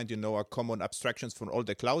we'll find a common abstractions from all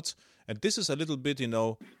the clouds, and this is a little bit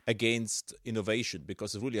against innovation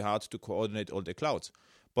because it's really hard to coordinate all the clouds.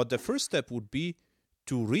 But the first step would be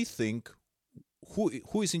to rethink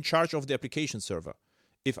who is in charge of the application server.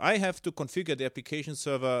 if I have to configure the application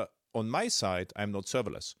server on my side, I'm not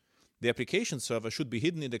serverless. The application server should be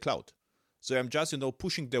hidden in the cloud. So I'm just,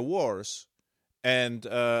 pushing the wars. And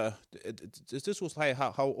this was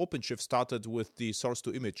how OpenShift started with the source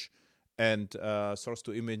to image. And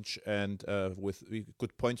we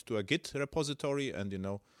could point to a Git repository, and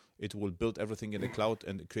it will build everything in the cloud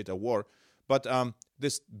and create a war. But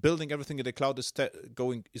this building everything in the cloud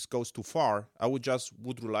goes too far. I would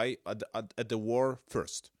rely at the war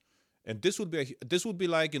first, and this would be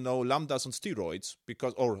like lambdas on steroids,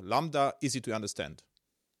 or lambda easy to understand.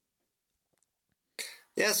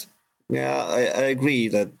 Yes, yeah, I agree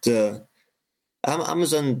that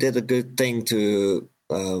Amazon did a good thing to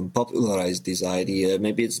popularize this idea.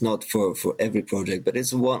 Maybe it's not for every project, but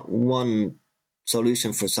it's one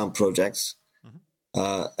solution for some projects.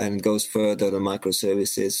 And goes further than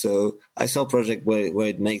microservices. So I saw a project where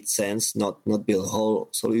it made sense, not build a whole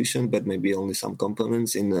solution, but maybe only some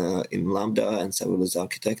components in Lambda and serverless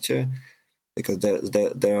architecture, because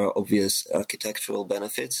there are obvious architectural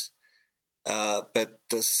benefits. But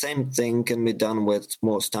the same thing can be done with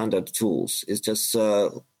more standard tools. It's just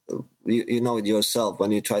you know it yourself.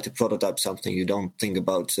 When you try to prototype something, you don't think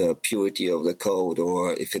about purity of the code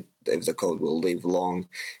or if the code will live long.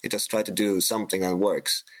 You just try to do something that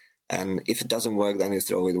works. And if it doesn't work, then you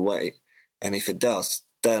throw it away. And if it does,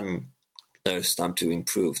 then there's time to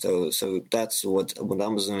improve. So that's what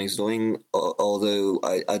Amazon is doing, although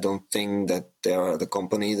I don't think that they are the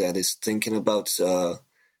company that is thinking about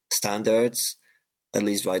standards, at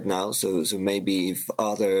least right now. So maybe if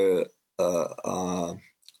other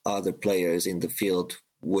players in the field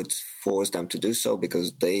would force them to do so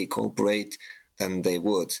because they cooperate, then they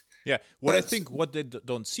would. Yeah, I think what they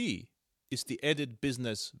don't see is the added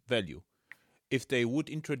business value. If they would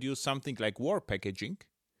introduce something like war packaging,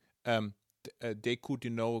 they could,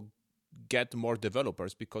 get more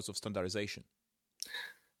developers because of standardization.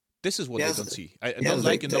 This is what they don't see. I don't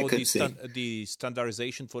like, the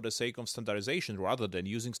standardization for the sake of standardization, rather than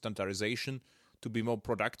using standardization to be more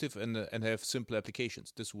productive and have simple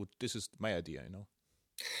applications. This is my idea,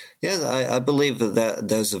 Yes, I believe that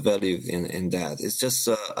there's a value in that. It's just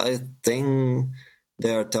I think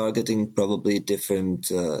they are targeting probably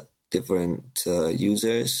different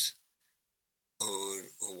users who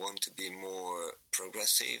want to be more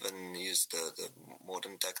progressive and use the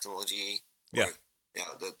modern technology. Yeah.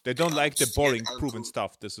 They don't like the boring, proven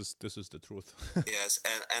stuff. This is the truth. Yes,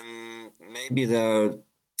 and maybe they're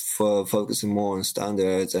focusing more on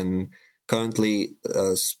standards, and currently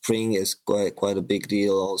Spring is quite a big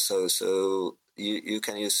deal also. So you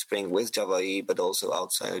can use Spring with Java EE, but also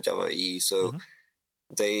outside of Java EE. So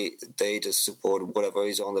they just support whatever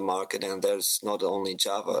is on the market, and there's not only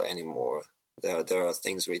Java anymore. There are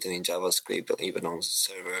things written in JavaScript, even on the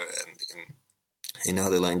server and in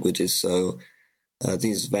other languages. So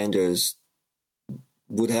these vendors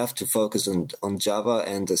would have to focus on Java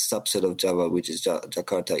and the subset of Java, which is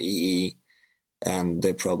Jakarta EE, and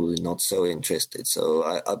they're probably not so interested. So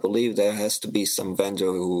I believe there has to be some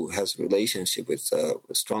vendor who has a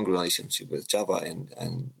strong relationship with Java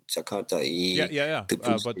and Jakarta EE. Yeah.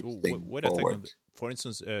 But wait a second. For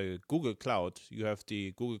instance, Google Cloud, you have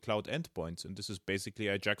the Google Cloud endpoints, and this is basically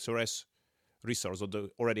a JAX-RS resource, or they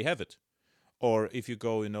already have it. Or if you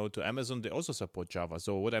go, to Amazon, they also support Java.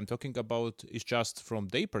 So what I'm talking about is just from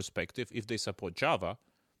their perspective. If they support Java,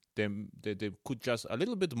 then they could just a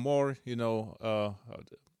little bit more,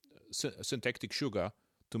 syntactic sugar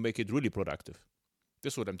to make it really productive.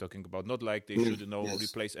 This is what I'm talking about. Not like they should,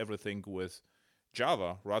 replace everything with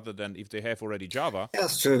Java, rather than if they have already Java.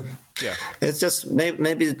 That's true. Yeah, it's just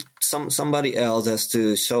maybe somebody else has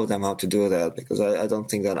to show them how to do that, because I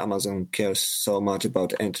don't think that Amazon cares so much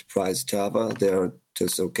about enterprise Java. They're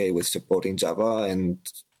just okay with supporting Java and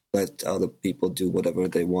let other people do whatever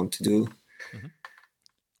they want to do.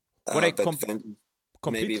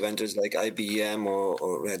 Maybe vendors like IBM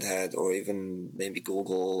or Red Hat or even maybe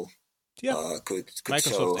Google could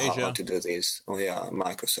show how to do this. Oh yeah,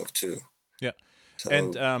 Microsoft too. Yeah. So,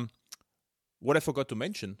 and what I forgot to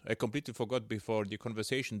mention, I completely forgot before the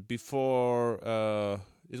conversation, it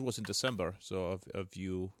was in December, so a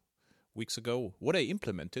few weeks ago, what I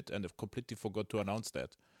implemented, and I completely forgot to announce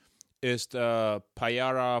that, is the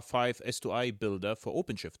Payara 5 S2I builder for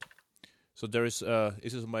OpenShift. So this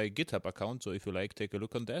is my GitHub account, so if you like, take a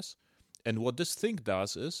look on this. And what this thing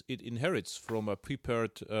does is it inherits from a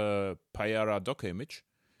prepared Payara Docker image,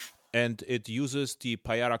 and it uses the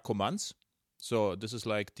Payara commands. So this is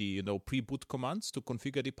like the pre-boot commands to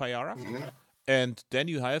configure the Payara, And then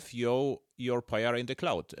you have your Payara in the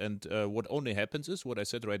cloud. And what only happens is what I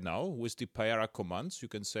said right now with the Payara commands. You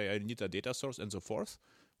can say I need a data source and so forth.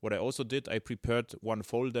 What I also did, I prepared one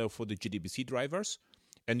folder for the JDBC drivers.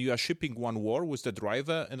 And you are shipping one war with the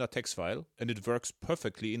driver and a text file. And it works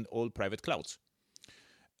perfectly in all private clouds.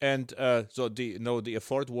 And so the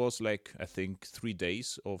effort was like, I think, 3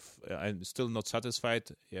 days of, I'm still not satisfied.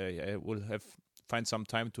 I will find some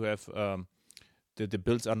time to have, the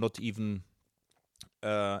builds are not even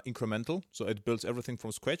incremental. So it builds everything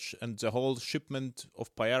from scratch. And the whole shipment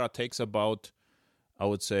of Payara takes about, I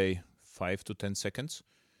would say, 5 to 10 seconds.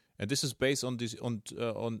 And this is based on this on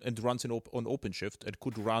and runs on OpenShift. It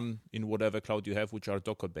could run in whatever cloud you have, which are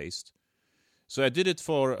Docker based. So I did it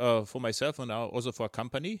for myself and also for a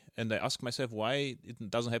company, and I asked myself why it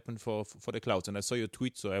doesn't happen for the clouds. And I saw your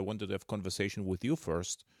tweet, so I wanted to have a conversation with you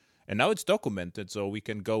first. And now it's documented, so we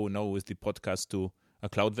can go now with the podcast to a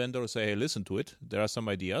cloud vendor and say, hey, listen to it. There are some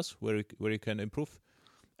ideas where you can improve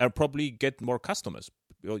and probably get more customers.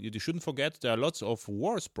 You shouldn't forget there are lots of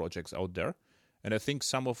wars projects out there, and I think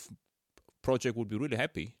some of project would be really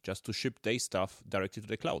happy just to ship their stuff directly to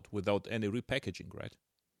the cloud without any repackaging, right?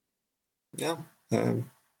 Yeah,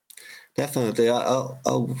 definitely. I'll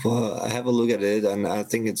have a look at it, and I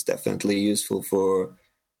think it's definitely useful for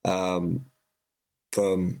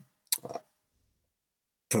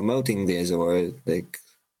promoting this, or like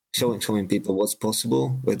showing people what's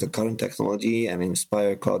possible with the current technology and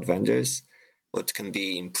inspire cloud vendors what can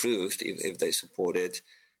be improved if they support it.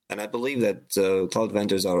 And I believe that cloud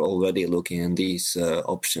vendors are already looking at these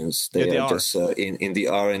options. They are just in the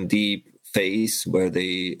R&D phase where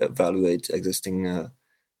they evaluate existing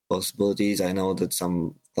possibilities. I know that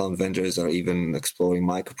some cloud vendors are even exploring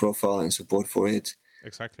microprofile and support for it.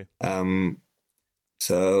 Exactly.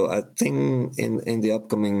 So I think in the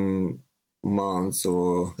upcoming months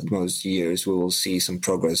or at most years, we will see some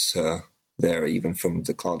progress there, even from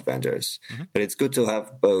the cloud vendors. Mm-hmm. But it's good to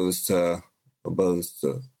have both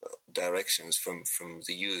directions from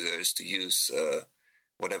the users to use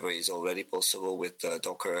whatever is already possible with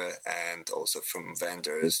Docker, and also from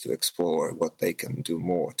vendors to explore what they can do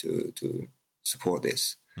more to support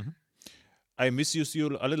this. Mm-hmm. I misuse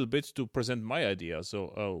you a little bit to present my idea.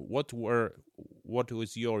 So what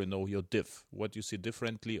was your diff? What you see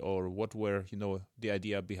differently, or what were the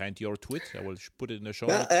idea behind your tweet? I will put it in the show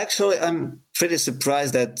notes. Actually, I'm pretty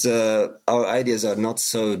surprised that our ideas are not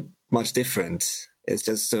so much different. It's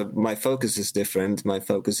just my focus is different. My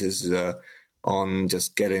focus is on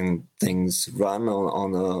just getting things run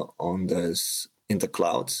on this in the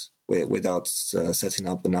cloud without setting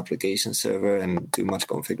up an application server and too much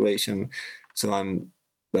configuration. So I'm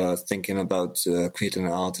thinking about creating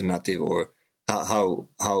an alternative, or how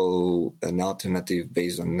an alternative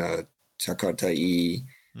based on Jakarta EE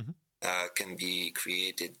can be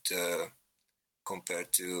created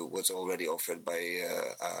compared to what's already offered by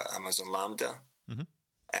Amazon Lambda. Mm-hmm.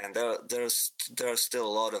 And there are still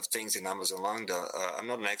a lot of things in Amazon Lambda. I'm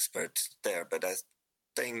not an expert there, but I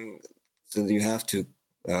think that you have to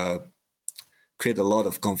create a lot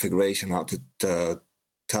of configuration, how to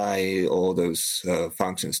tie all those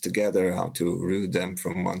functions together, how to route them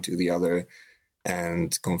from one to the other,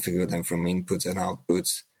 and configure them from inputs and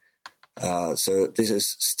outputs. So this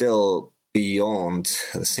is still beyond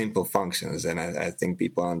simple functions, and I think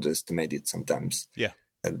people underestimate it sometimes. Yeah.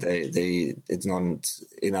 It's not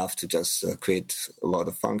enough to just create a lot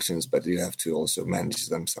of functions, but you have to also manage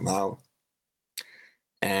them somehow.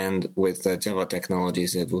 And with Java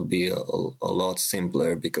technologies, it will be a lot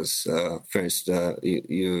simpler, because first,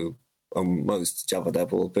 most Java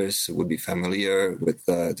developers would be familiar with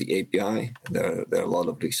the API. There are a lot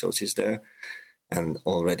of resources there, and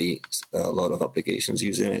already a lot of applications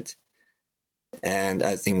using it. And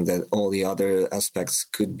I think that all the other aspects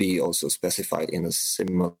could be also specified in a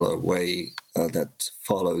similar way that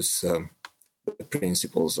follows the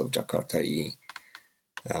principles of Jakarta EE.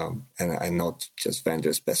 And not just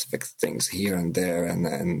vendor-specific things here and there,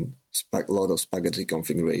 and a lot of spaghetti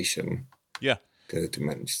configuration. Yeah. To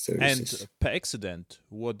manage services. And per accident,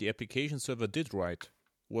 what the application server did right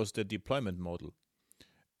was the deployment model.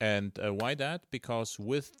 And why that? Because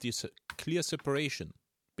with this clear separation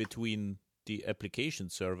between the application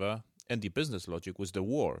server and the business logic with the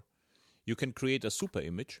war, you can create a super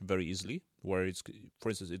image very easily, where it's, for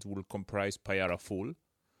instance, it will comprise Payara full,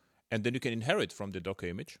 and then you can inherit from the Docker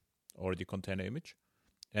image or the container image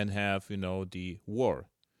and have, the war.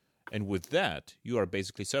 And with that, you are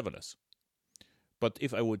basically serverless. But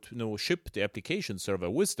if I would, ship the application server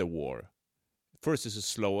with the war, first this is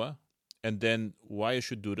slower, and then why I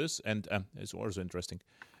should do this, and it's also interesting.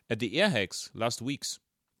 At the AirHacks last weeks,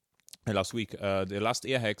 last week, the last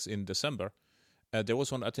AirHacks in December, there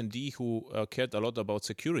was one attendee who cared a lot about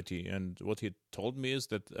security, and what he told me is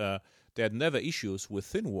that they had never issues with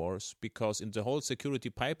thin wars because in the whole security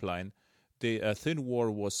pipeline, the thin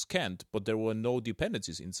war was scanned, but there were no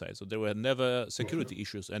dependencies inside, so there were never security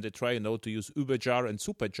issues. And they try to use Überjar and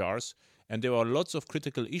Superjars, and there were lots of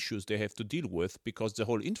critical issues they have to deal with because the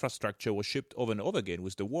whole infrastructure was shipped over and over again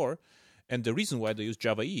with the war. And the reason why they use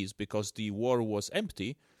Java E is because the war was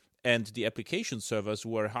empty, and the application servers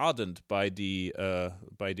were hardened by the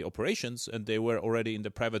operations, and they were already in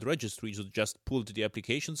the private registry, so just pulled the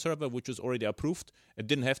application server, which was already approved, and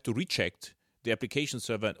didn't have to recheck the application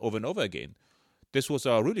server over and over again. This was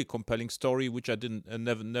a really compelling story, which I didn't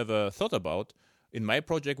never thought about. In my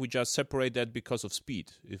project, we just separate that because of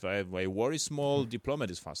speed. If my war is small,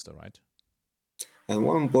 deployment is faster, right? And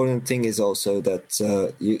one important thing is also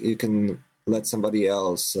that you can let somebody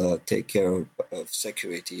else take care of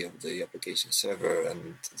security of the application server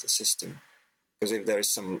and the system. Because if there's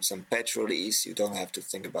some patch release, you don't have to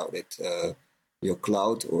think about it. Your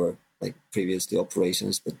cloud, or like previously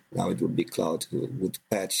operations, but now it would be cloud, who would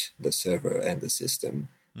patch the server and the system,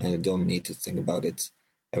 and you don't need to think about it.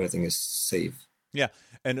 Everything is safe. Yeah,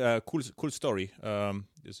 and cool story.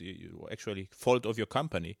 Is actually fault of your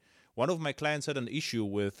company. One of my clients had an issue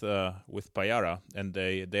with Payara, and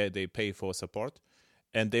they pay for support,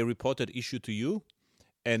 and they reported issue to you,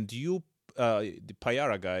 and you, the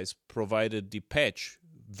Payara guys, provided the patch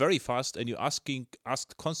very fast, and you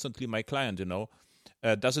asked constantly my client,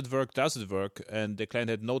 does it work? Does it work? And the client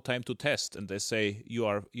had no time to test, and they say you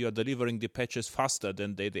are delivering the patches faster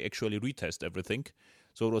than they actually retest everything.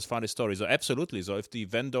 So it was a funny story. So absolutely. So if the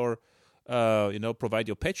vendor provide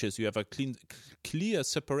your patches, you have a clear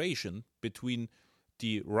separation between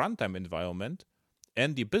the runtime environment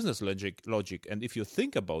and the business logic. And if you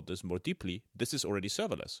think about this more deeply, this is already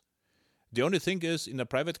serverless. The only thing is, in a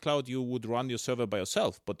private cloud, you would run your server by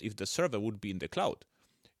yourself. But if the server would be in the cloud,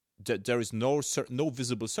 there is no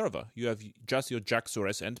visible server. You have just your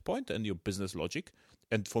JAX-OS endpoint and your business logic.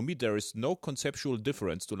 And for me, there is no conceptual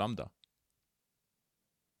difference to Lambda.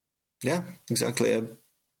 Yeah, exactly.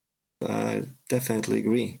 I definitely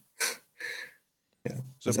agree. Yeah.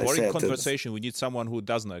 So boring conversation. We need someone who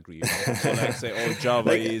doesn't agree. So like say, oh,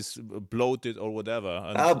 Java is bloated or whatever.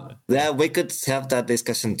 And, yeah, we could have that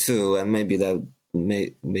discussion too, and maybe there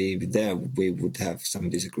we would have some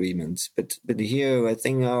disagreements. But here, I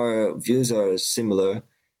think our views are similar.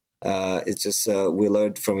 It's just we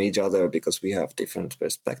learned from each other because we have different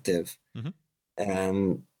perspective. Mm-hmm.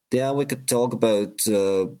 And yeah, we could talk about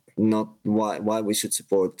not why we should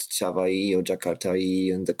support Java E or Jakarta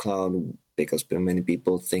E in the cloud, because many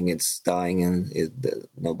people think it's dying and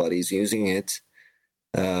nobody's using it.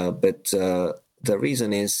 But the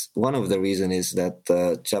reason is, one of the reasons is that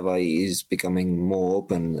Java E is becoming more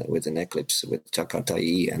open with an Eclipse with Jakarta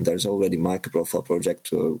E, and there's already microprofile project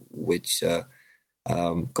which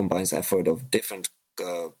combines effort of different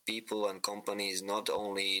people and companies, not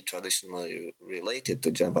only traditionally related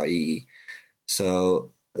to Java E.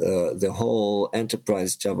 So the whole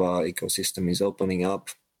enterprise Java ecosystem is opening up,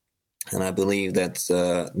 and I believe that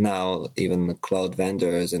now even the cloud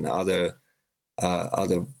vendors and other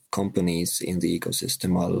companies in the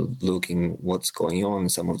ecosystem are looking what's going on.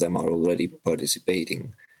 Some of them are already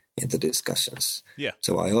participating in the discussions. Yeah.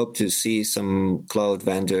 So I hope to see some cloud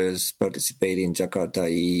vendors participate in Jakarta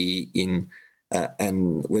E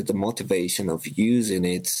and with the motivation of using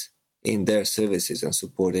it in their services and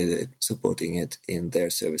supporting it in their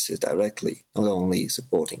services directly, not only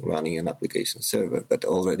supporting running an application server, but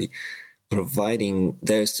already providing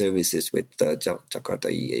their services with Jakarta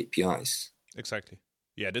E APIs. Exactly.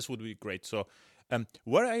 Yeah, this would be great. So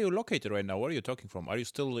where are you located right now? Where are you talking from? Are you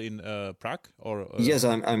still in Prague? Or Yes,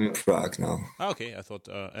 I'm in Prague now. Okay, I thought,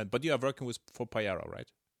 but you are working for Payara, right?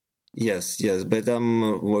 Yes, but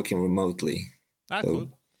I'm working remotely. So cool.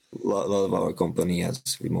 A lot of our company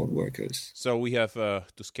has remote workers. So we have to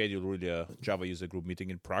schedule really a Java user group meeting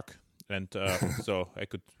in Prague, and so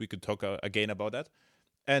we could talk again about that.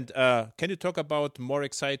 And can you talk about more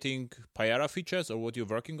exciting Payara features, or what you're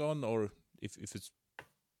working on, or if it's...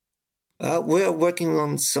 We're working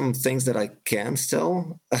on some things that I can't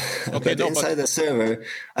tell. Okay, but inside the server,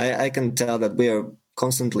 I can tell that we are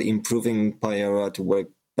constantly improving Payara to work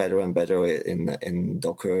better and better in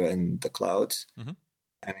Docker and the cloud, mm-hmm.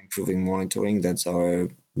 and improving monitoring. That's our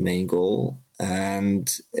main goal. And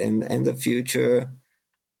in the future,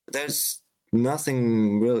 there's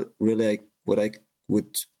nothing really like what I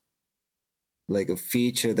would like a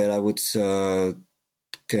feature that I would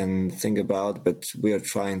can think about, but we are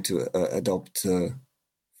trying to adopt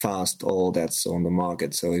fast all that's on the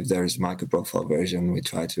market. So if there is microprofile version, we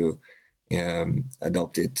try to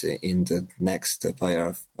adopt it in the next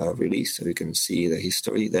PyR release, so you can see the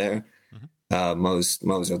history there. Most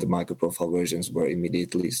of the microprofile versions were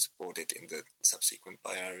immediately supported in the subsequent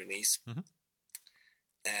PyR release.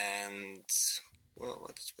 And well,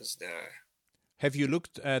 what was there? Have you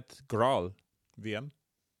looked at Graal VM?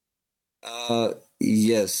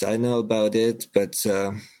 Yes, I know about it, but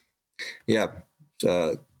since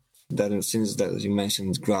that you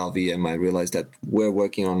mentioned Graal VM, I realized that we're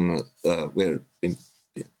working on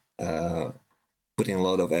putting a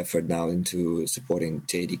lot of effort now into supporting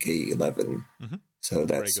JDK 11. So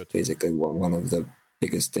that's basically one of the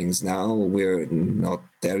biggest things now. We're not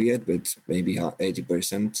there yet, but maybe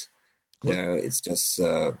 80%. Cool. There, it's just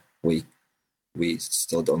we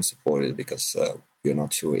still don't support it because we're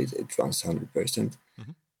not sure it runs 100%.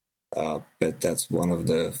 But that's one of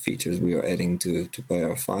the features we are adding to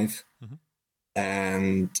PyR 5.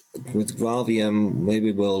 And with GraalVM,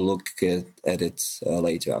 maybe we'll look at it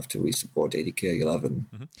later after we support JDK 11.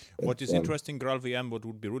 What is interesting, GraalVM, what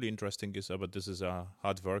would be really interesting is, but this is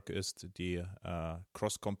hard work, is the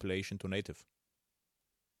cross-compilation to native.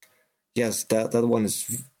 Yes, that one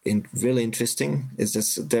is really interesting. It's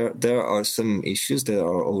just there are some issues that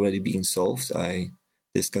are already being solved. I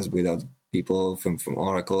discussed with other people from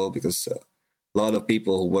Oracle, because a lot of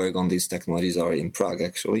people who work on these technologies are in Prague,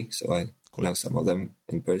 actually. So I know some of them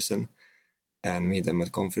in person and meet them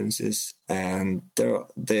at conferences. And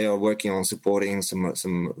they are working on supporting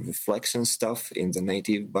some reflection stuff in the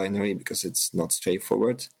native binary, because it's not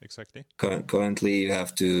straightforward. Exactly. Currently, you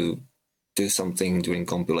have to do something during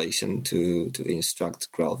compilation to instruct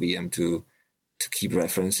GraalVM to keep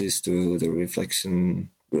references to the reflection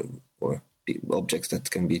or objects that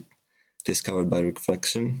can be discovered by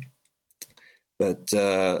reflection. But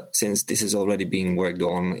since this is already being worked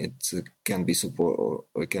on, it can be supported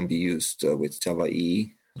or it can be used with Java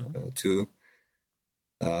EE too.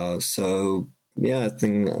 So yeah, I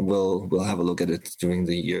think we'll have a look at it during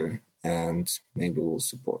the year, and maybe we'll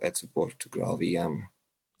add support to GraalVM.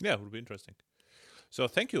 Yeah, it would be interesting. So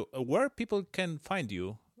thank you. Where people can find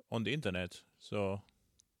you on the internet? So.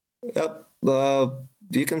 Yep.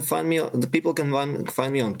 You can find me. The people can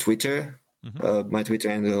find me on Twitter. My Twitter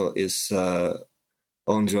handle is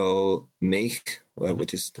Ondro Meich,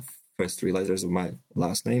 which is the first three letters of my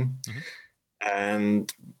last name.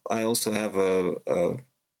 And I also have a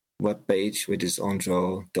web page, which is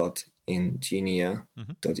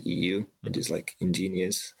ondro.ingenia.eu, which is like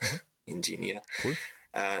ingenious, ingenia. Cool.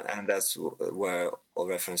 And that's where all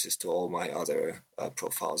references to all my other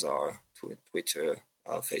profiles are: Twitter,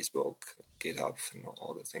 Facebook, GitHub, and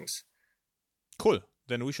all the things. Cool.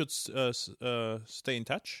 Then we should stay in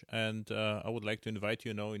touch, and I would like to invite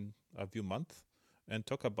you in a few months and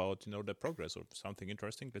talk about the progress or something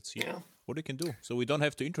interesting. Let's see what we can do. So we don't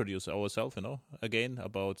have to introduce ourselves, again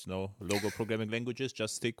about logo programming languages.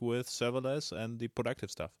 Just stick with serverless and the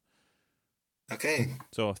productive stuff. Okay.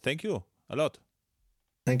 So thank you a lot.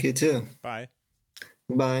 Thank you too. Bye.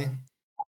 Bye.